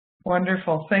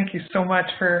 Wonderful. Thank you so much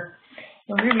for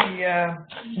a really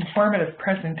informative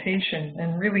presentation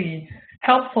and really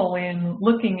helpful in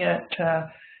looking at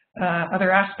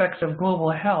other aspects of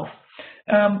global health.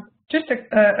 Just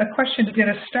a question to get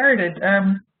us started.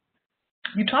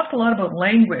 You talked a lot about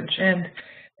language, and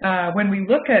when we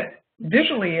look at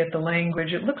visually at the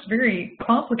language, it looks very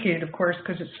complicated, of course,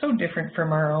 because it's so different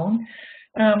from our own.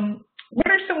 What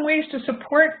are some ways to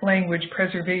support language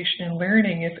preservation and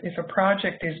learning if a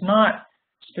project is not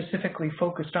specifically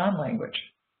focused on language?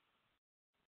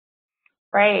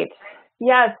 Right.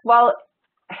 Yes. Well,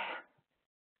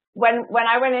 when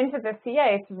I went into the sea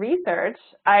ice research,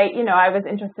 I was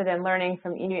interested in learning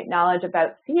from Inuit knowledge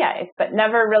about sea ice, but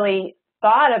never really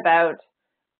thought about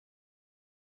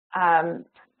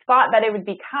that it would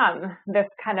become this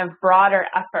kind of broader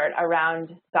effort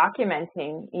around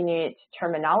documenting Inuit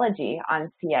terminology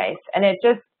on sea ice. And it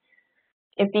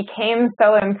became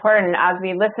so important as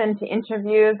we listened to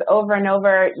interviews over and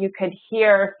over. You could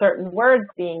hear certain words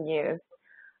being used.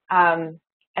 And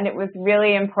it was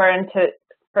really important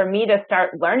for me to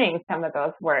start learning some of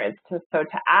those words, to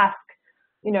ask,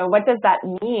 you know, what does that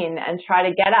mean, and try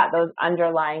to get at those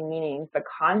underlying meanings, the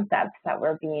concepts that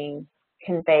were being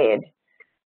conveyed.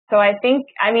 So I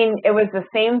mean, it was the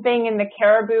same thing in the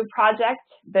Caribou project,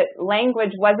 that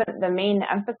language wasn't the main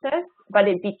emphasis, but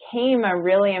it became a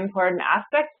really important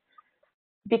aspect,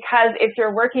 because if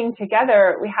you're working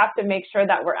together, we have to make sure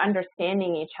that we're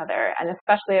understanding each other, and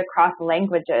especially across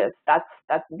languages,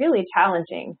 that's really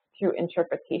challenging through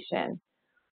interpretation.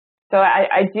 So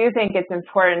I do think it's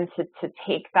important to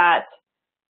take that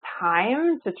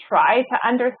time to try to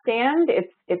understand.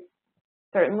 It's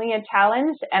certainly a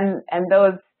challenge, and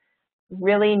those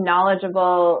really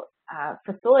knowledgeable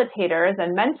facilitators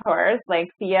and mentors like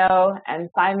Theo and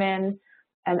Simon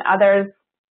and others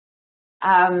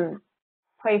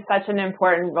play such an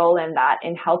important role in that,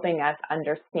 in helping us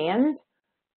understand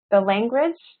the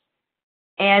language.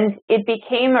 And it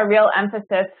became a real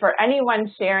emphasis for anyone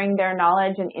sharing their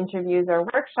knowledge in interviews or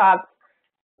workshops,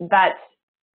 that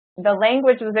the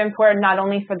language was important not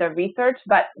only for the research,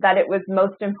 but that it was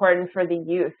most important for the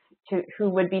youth who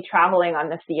would be traveling on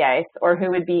the sea ice or who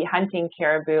would be hunting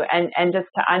caribou, and just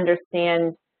to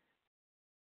understand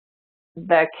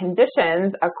the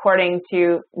conditions according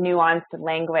to nuanced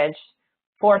language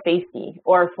for safety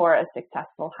or for a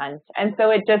successful hunt. And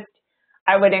so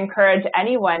I would encourage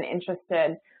anyone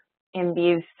interested in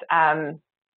these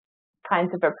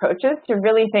kinds of approaches to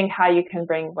really think how you can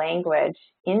bring language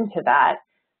into that.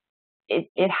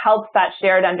 It helps that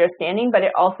shared understanding, but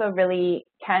it also really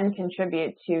can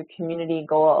contribute to community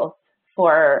goals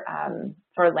for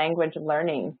language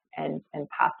learning and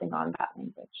passing on that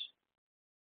language.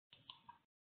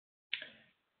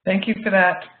 Thank you for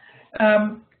that.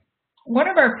 One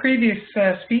of our previous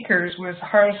speakers was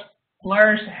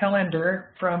Lars Helander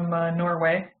from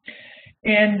Norway,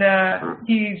 and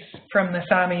he's from the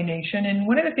Sami Nation. And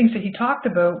one of the things that he talked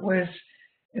about was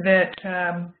that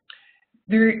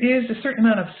there is a certain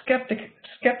amount of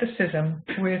skepticism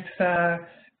with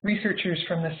researchers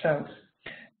from the South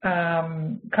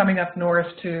coming up north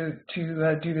to do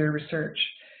their research.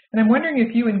 And I'm wondering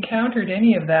if you encountered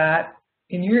any of that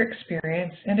in your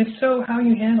experience, and if so, how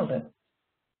you handled it.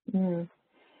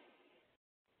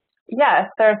 Yes,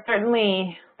 there's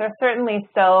certainly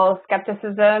still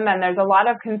skepticism, and there's a lot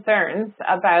of concerns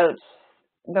about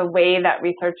the way that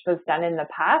research was done in the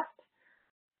past.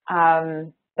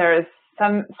 There's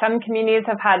some communities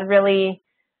have had really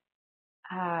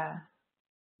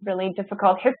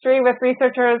difficult history with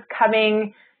researchers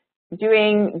coming,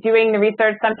 doing the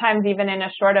research, sometimes even in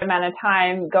a short amount of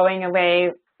time, going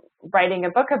away, writing a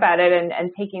book about it,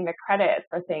 and taking the credit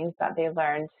for things that they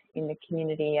learned in the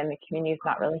community, and the community is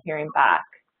not really hearing back.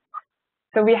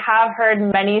 So we have heard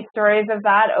many stories of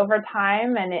that over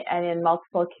time, and in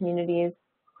multiple communities.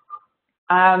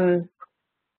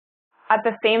 At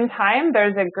the same time,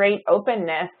 there's a great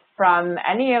openness from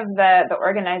any of the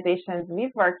organizations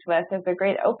we've worked with. There's a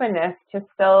great openness to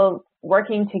still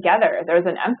working together. There's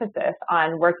an emphasis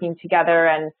on working together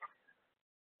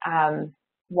and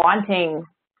wanting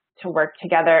to work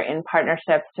together in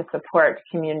partnerships to support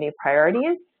community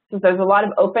priorities. So there's a lot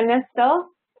of openness still.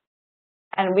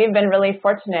 And we've been really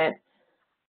fortunate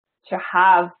to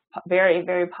have very,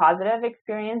 very positive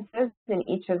experiences in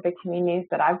each of the communities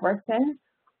that I've worked in.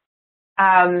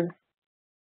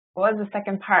 What was the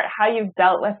second part? How you've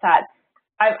dealt with that?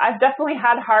 I've definitely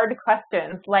had hard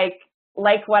questions, like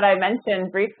what I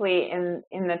mentioned briefly in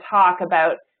the talk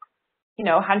about,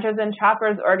 hunters and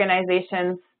trappers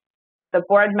organizations, the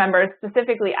board members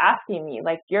specifically asking me,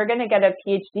 like, you're going to get a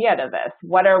PhD out of this.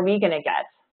 What are we going to get?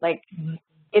 Like,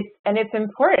 it's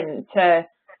important to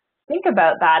think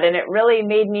about that. And it really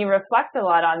made me reflect a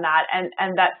lot on that.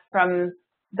 And that from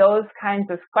those kinds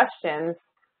of questions,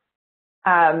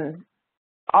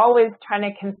 always trying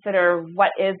to consider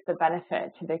what is the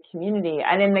benefit to the community.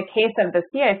 And in the case of the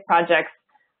sea ice projects,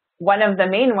 one of the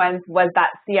main ones was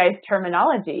that sea ice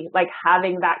terminology, like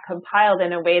having that compiled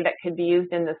in a way that could be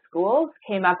used in the schools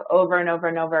came up over and over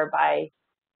and over by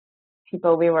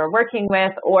people we were working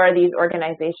with or these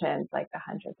organizations like the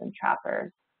Hunters and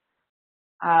Trappers.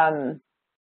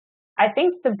 I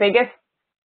think the biggest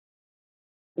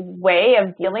way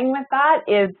of dealing with that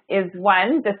is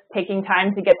one, just taking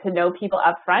time to get to know people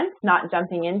up front, not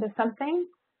jumping into something,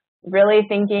 really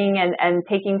thinking and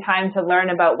taking time to learn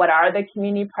about what are the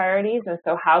community priorities, and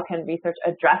so how can research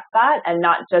address that, and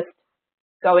not just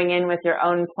going in with your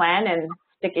own plan and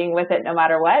sticking with it no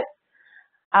matter what.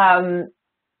 And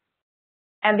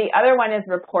the other one is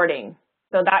reporting.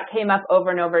 So that came up over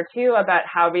and over too, about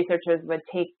how researchers would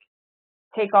take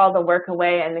all the work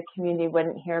away and the community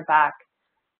wouldn't hear back.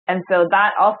 And so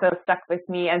that also stuck with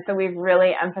me. And so we've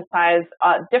really emphasized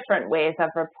different ways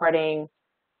of reporting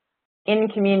in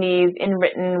communities, in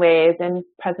written ways, in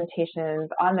presentations,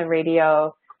 on the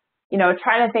radio,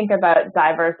 trying to think about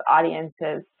diverse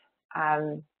audiences,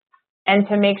 and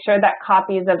to make sure that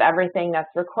copies of everything that's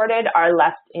recorded are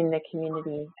left in the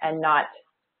community and not,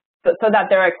 so that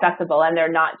they're accessible and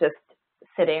they're not just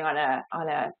sitting on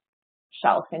a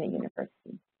shelf in a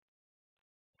university.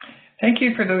 Thank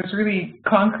you for those really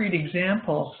concrete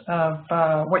examples of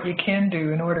what you can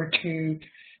do in order to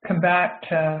combat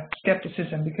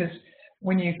skepticism, because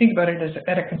when you think about it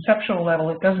at a conceptual level,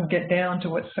 it doesn't get down to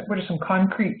what are some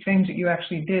concrete things that you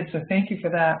actually did, so thank you for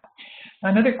that.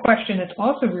 Another question that's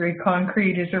also very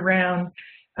concrete is around,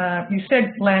 you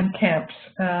said land camps.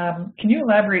 Can you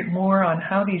elaborate more on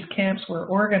how these camps were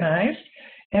organized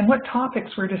and what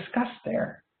topics were discussed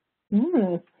there?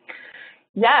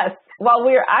 Yes, well,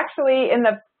 we're actually in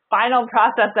the final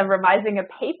process of revising a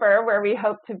paper where we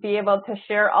hope to be able to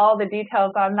share all the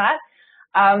details on that.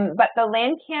 But the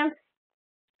land camps,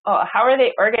 how are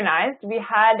they organized? We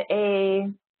had a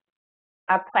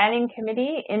planning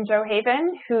committee in Joe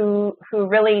Haven who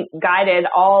really guided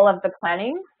all of the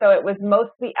planning. So it was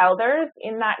mostly elders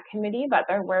in that committee, but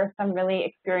there were some really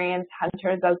experienced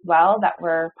hunters as well that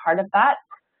were part of that.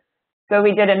 So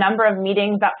we did a number of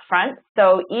meetings up front.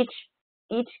 So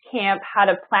each camp had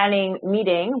a planning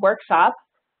meeting, workshop,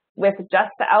 with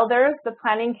just the elders, the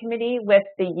planning committee, with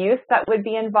the youth that would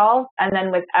be involved, and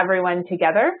then with everyone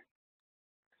together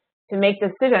to make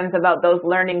decisions about those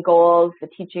learning goals, the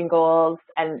teaching goals,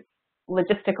 and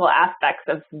logistical aspects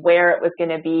of where it was going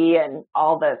to be, and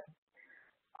all the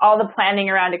planning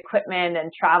around equipment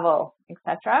and travel,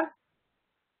 etc.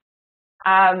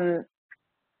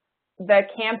 The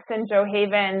camps in Joe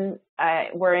Haven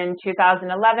were in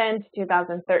 2011 to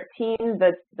 2013.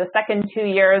 The second 2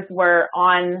 years were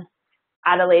on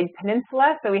Adelaide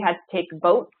Peninsula, so we had to take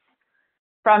boats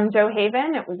from Joe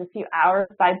Haven. It was a few hours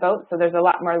by boat, so there's a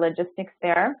lot more logistics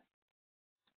there.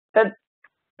 The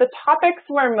topics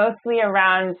were mostly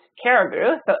around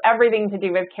caribou, so everything to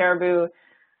do with caribou,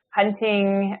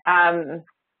 hunting,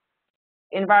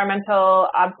 environmental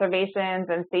observations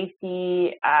and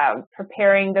safety,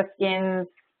 preparing the skins,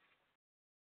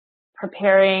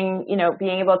 preparing,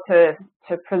 being able to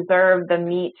preserve the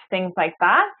meat, things like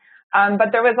that.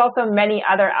 But there was also many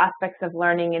other aspects of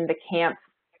learning in the camp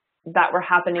that were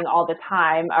happening all the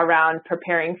time around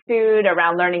preparing food,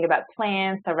 around learning about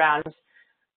plants, around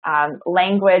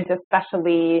language,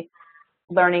 especially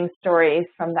learning stories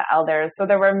from the elders. So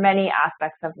there were many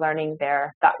aspects of learning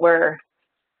there that were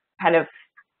kind of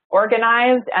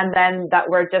organized and then that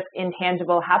were just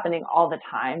intangible, happening all the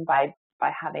time by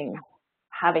having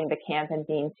the camp and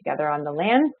being together on the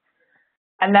land.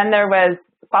 And then there was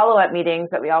follow-up meetings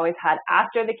that we always had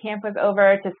after the camp was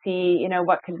over to see,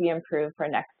 what could be improved for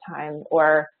next time,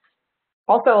 or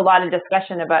also a lot of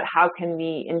discussion about how can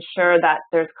we ensure that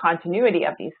there's continuity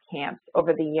of these camps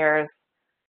over the years.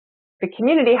 The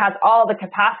community has all the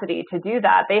capacity to do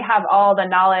that. They have all the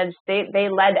knowledge. They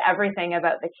led everything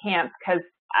about the camp, because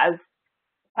as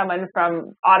someone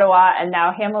from Ottawa and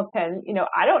now Hamilton,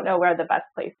 I don't know where the best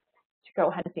place to go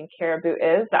hunting caribou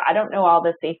is. I don't know all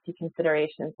the safety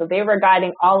considerations. So they were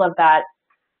guiding all of that,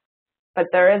 but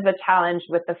there is a challenge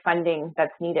with the funding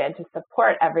that's needed to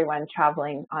support everyone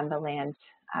traveling on the land.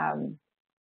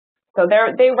 So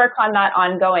they work on that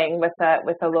ongoing with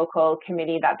a local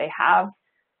committee that they have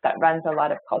that runs a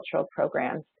lot of cultural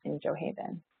programs in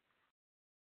Johaven.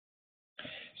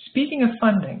 Speaking of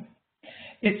funding,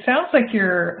 it sounds like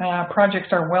your projects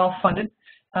are well funded.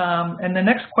 And the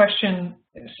next question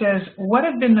says, what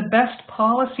have been the best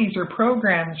policies or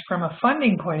programs from a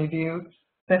funding point of view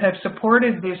that have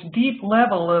supported this deep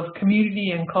level of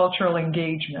community and cultural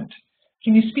engagement?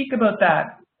 Can you speak about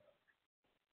that?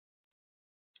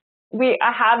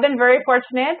 I have been very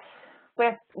fortunate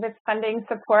with funding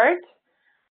support.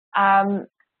 I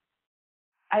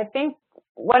think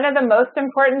one of the most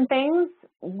important things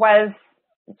was,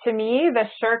 to me, the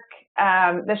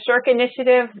SSHRC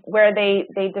initiative, where they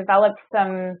developed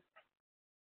some,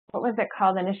 what was it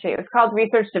called initially? It was called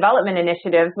Research Development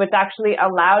Initiatives, which actually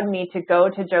allowed me to go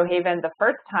to Johaven the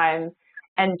first time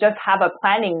and just have a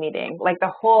planning meeting. Like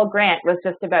the whole grant was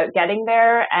just about getting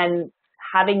there and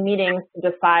having meetings to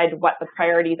decide what the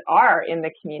priorities are in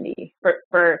the community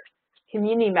for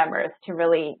community members to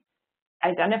really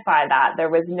identify that. There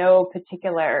was no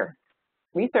particular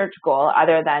research goal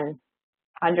other than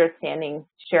understanding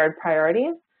shared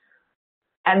priorities.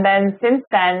 And then since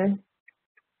then,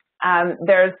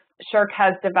 SSHRC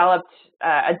has developed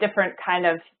a different kind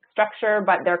of structure,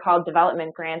 but they're called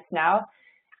development grants now.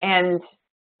 And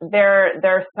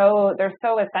they're so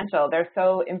essential. They're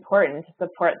so important to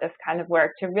support this kind of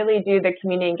work, to really do the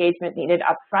community engagement needed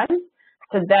upfront,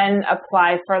 to then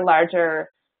apply for larger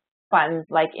funds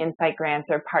like insight grants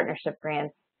or partnership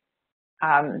grants.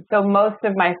 So most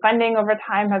of my funding over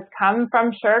time has come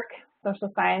from SSHRC,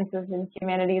 Social Sciences and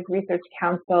Humanities Research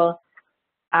Council,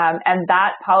 and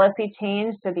that policy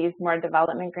change to these more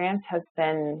development grants has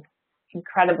been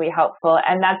incredibly helpful,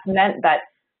 and that's meant that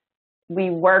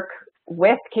we work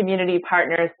with community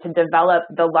partners to develop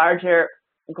the larger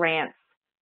grants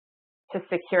to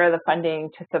secure the funding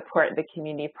to support the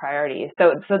community priorities.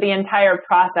 So the entire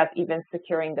process, even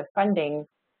securing the funding,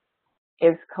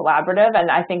 is collaborative,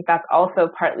 and I think that's also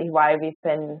partly why we've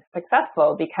been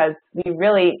successful, because we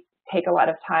really take a lot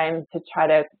of time to try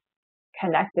to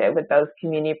connect it with those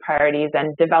community priorities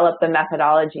and develop the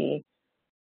methodology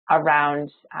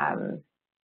around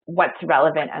what's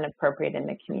relevant and appropriate in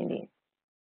the community.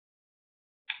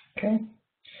 Okay.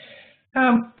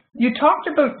 You talked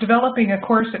about developing a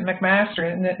course at McMaster,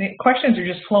 and the questions are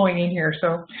just flowing in here.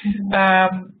 So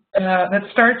that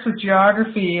starts with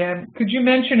geography, and could you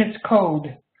mention its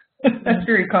code? That's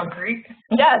very concrete.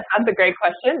 Yes, that's a great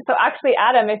question. So actually,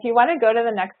 Adam, if you want to go to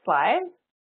the next slide.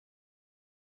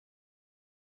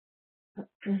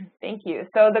 Thank you.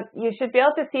 So you should be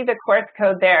able to see the course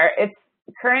code there.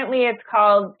 Currently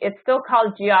it's still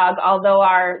called Geog, although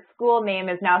our school name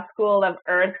is now School of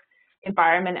Earth,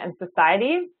 Environment and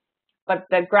Society, but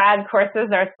the grad courses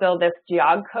are still this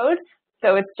Geog code.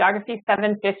 So it's Geography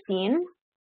 715,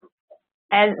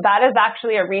 and that is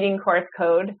actually a reading course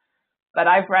code, but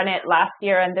I've run it last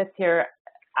year and this year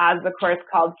as a course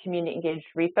called Community Engaged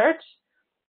Research.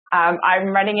 I'm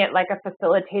running it like a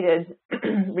facilitated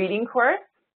reading course.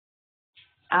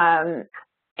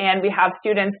 And we have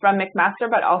students from McMaster,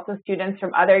 but also students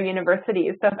from other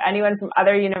universities. So if anyone from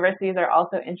other universities are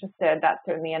also interested, that's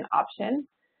certainly an option.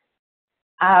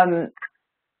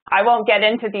 I won't get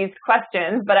into these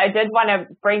questions, but I did want to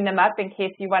bring them up in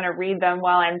case you want to read them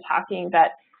while I'm talking,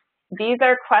 that these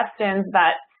are questions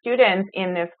that students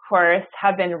in this course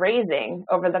have been raising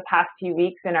over the past few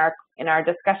weeks in our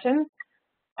discussions.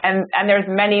 And there's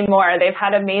many more. They've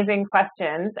had amazing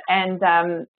questions. And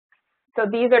so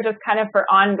these are just kind of for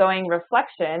ongoing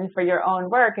reflection for your own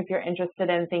work if you're interested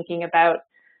in thinking about,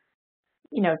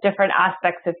 different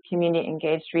aspects of community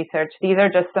engaged research. These are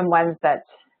just some ones that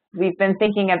we've been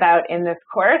thinking about in this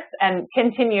course and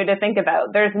continue to think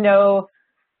about. There's no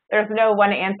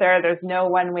one answer. There's no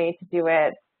one way to do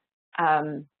it.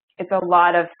 It's a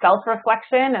lot of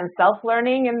self-reflection and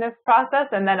self-learning in this process,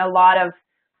 and then a lot of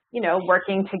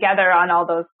working together on all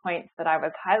those points that I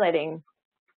was highlighting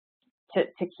to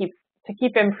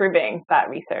keep improving that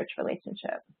research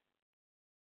relationship.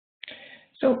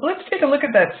 So let's take a look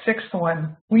at that sixth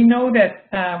one. We know that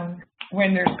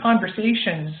when there's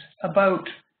conversations about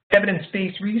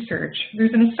evidence-based research,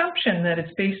 there's an assumption that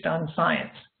it's based on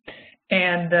science.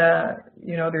 And,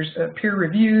 there's a peer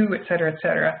review, et cetera, et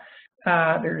cetera.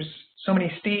 There's so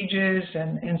many stages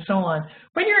and so on.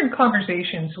 When you're in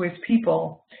conversations with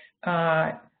people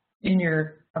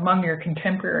among your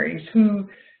contemporaries who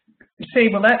say,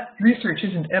 well, that research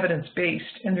isn't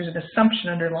evidence-based, and there's an assumption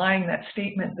underlying that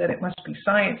statement that it must be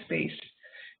science-based.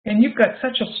 And you've got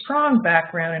such a strong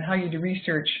background in how you do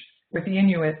research with the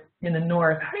Inuit in the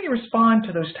North. How do you respond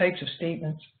to those types of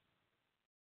statements?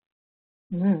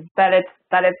 That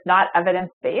it's not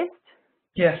evidence-based?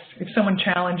 Yes, if someone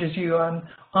challenges you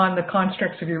on the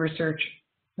constructs of your research.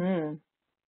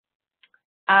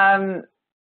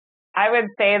 I would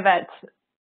say that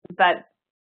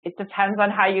it depends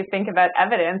on how you think about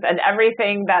evidence, and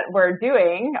everything that we're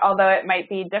doing, although it might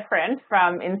be different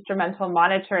from instrumental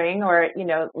monitoring or, you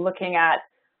know, looking at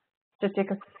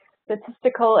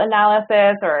statistical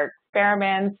analysis or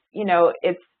experiments, you know,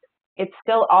 it's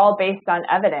still all based on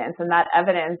evidence, and that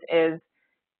evidence is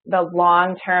the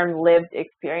long-term lived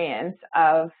experience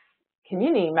of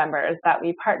community members that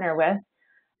we partner with.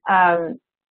 And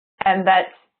that,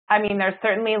 I mean, there's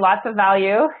certainly lots of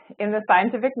value in the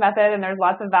scientific method, and there's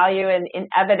lots of value in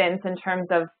evidence in terms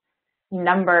of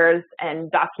numbers and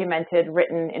documented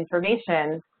written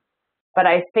information. But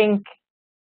I think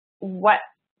what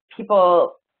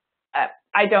people,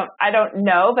 I don't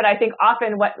know, but I think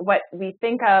often what we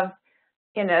think of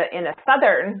in a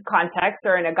Southern context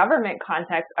or in a government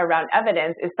context around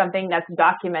evidence is something that's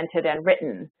documented and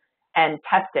written and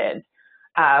tested.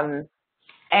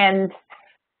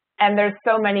 And there's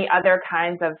so many other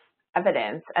kinds of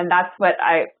evidence, and that's what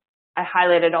I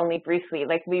highlighted only briefly.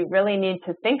 Like, we really need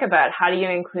to think about how do you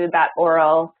include that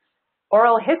oral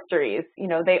histories. You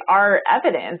know, they are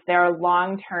evidence. They are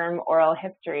long-term oral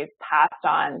histories passed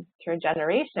on through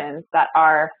generations that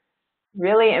are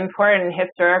really important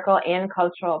historical and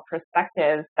cultural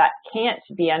perspectives that can't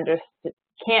be understood,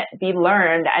 can't be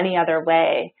learned any other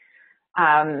way,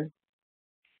 and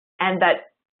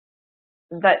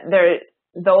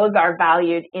those are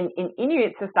valued in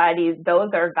Inuit societies. Those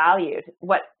are valued.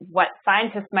 What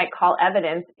scientists might call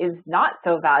evidence is not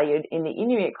so valued in the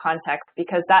Inuit context,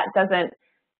 because that doesn't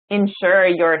ensure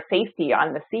your safety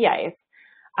on the sea ice.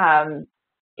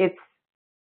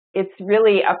 It's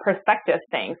really a perspective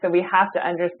thing. So we have to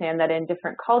understand that in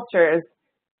different cultures,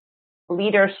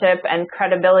 leadership and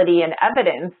credibility and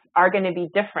evidence are going to be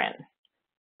different.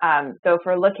 So if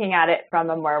we're looking at it from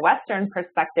a more Western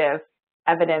perspective,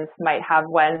 evidence might have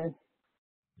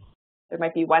there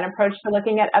might be one approach to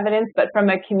looking at evidence, but from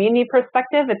a community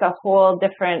perspective, it's a whole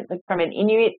different, like from an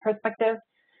Inuit perspective,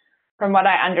 from what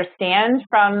I understand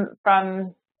from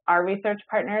our research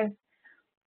partners,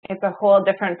 it's a whole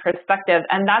different perspective.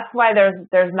 And that's why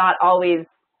there's not always,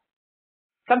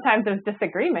 sometimes there's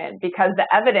disagreement, because the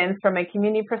evidence from a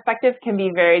community perspective can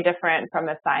be very different from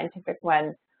a scientific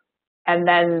one. And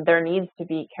then there needs to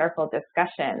be careful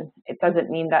discussion. It doesn't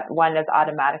mean that one is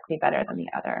automatically better than the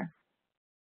other.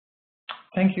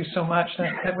 Thank you so much.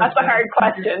 That's a hard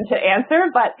question to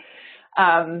answer, but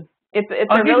it's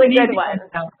a really good one.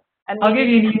 I'll give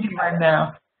you an easy one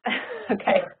now.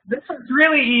 Okay. This one's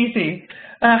really easy.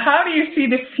 How do you see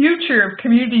the future of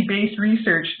community-based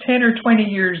research 10 or 20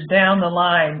 years down the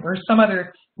line, or some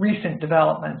other recent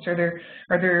developments? Are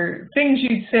there things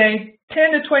you'd say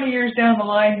 10 to 20 years down the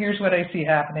line, here's what I see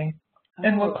happening?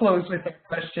 And we'll close with a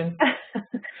question.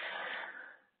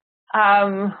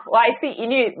 Well, I see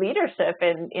Inuit leadership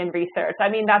in research. I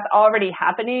mean, that's already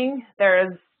happening.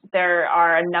 There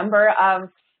are a number of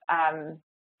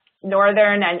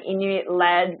Northern and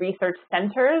Inuit-led research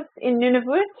centers in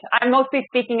Nunavut. I'm mostly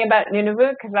speaking about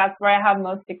Nunavut because that's where I have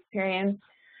most experience.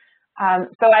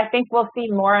 So I think we'll see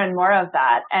more and more of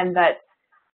that, and that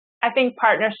I think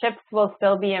partnerships will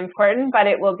still be important, but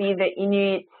it will be the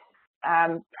Inuit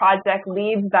project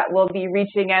leads that will be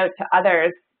reaching out to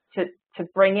others to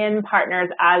bring in partners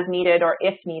as needed or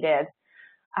if needed.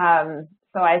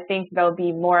 So I think there'll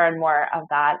be more and more of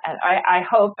that. And I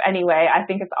hope, anyway, I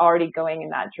think it's already going in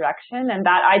that direction. And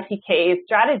that ITK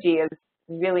strategy is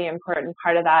a really important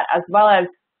part of that, as well as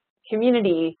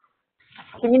community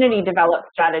developed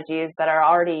strategies that are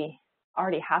already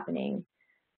happening.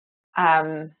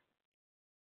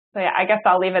 So yeah, I guess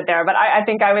I'll leave it there. But I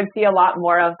think I would see a lot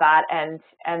more of that, and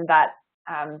that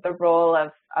the role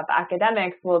of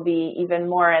academics will be even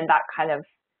more in that kind of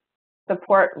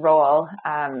support role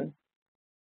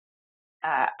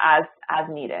as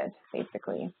needed,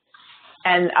 basically.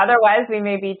 And otherwise, we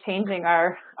may be changing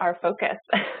our focus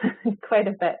quite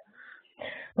a bit.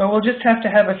 Well, we'll just have to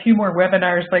have a few more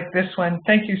webinars like this one.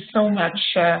 Thank you so much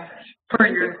for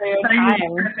your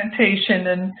presentation,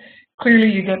 and clearly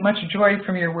you get much joy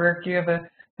from your work. You have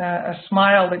a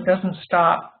smile that doesn't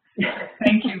stop.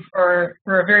 Thank you for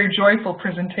a very joyful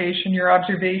presentation, your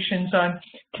observations on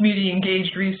community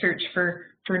engaged research for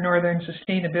Northern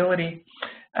sustainability.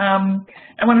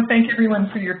 I want to thank everyone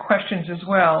for your questions as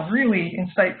well. Really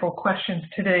insightful questions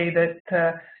today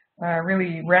that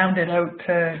really rounded out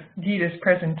Gita's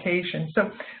presentation.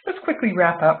 So let's quickly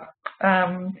wrap up.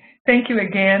 Thank you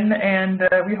again, and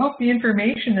we hope the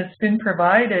information that's been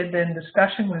provided and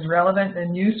discussion was relevant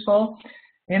and useful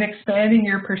in expanding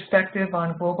your perspective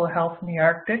on global health in the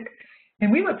Arctic.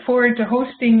 And we look forward to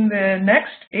hosting the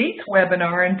next 8th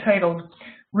webinar entitled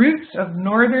Roots of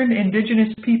Northern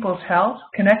Indigenous Peoples' Health,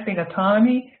 Connecting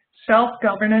Autonomy,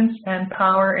 Self-Governance, and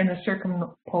Power in the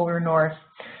Circumpolar North.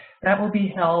 That will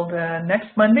be held next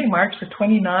Monday, March the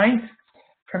 29th,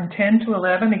 from 10 to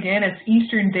 11. Again, it's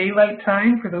Eastern Daylight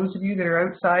Time for those of you that are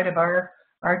outside of our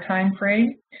time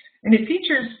frame. And it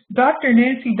features Dr.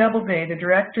 Nancy Doubleday, the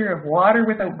Director of Water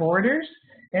Without Borders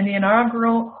and the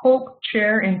inaugural Hope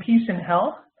Chair in Peace and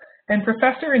Health, and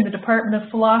Professor in the Department of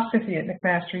Philosophy at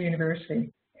McMaster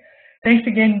University. Thanks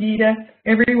again, Gita.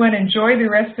 Everyone, enjoy the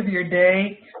rest of your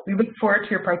day. We look forward to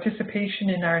your participation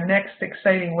in our next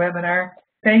exciting webinar.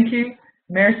 Thank you.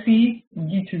 Merci.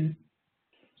 Gita.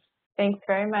 Thanks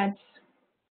very much.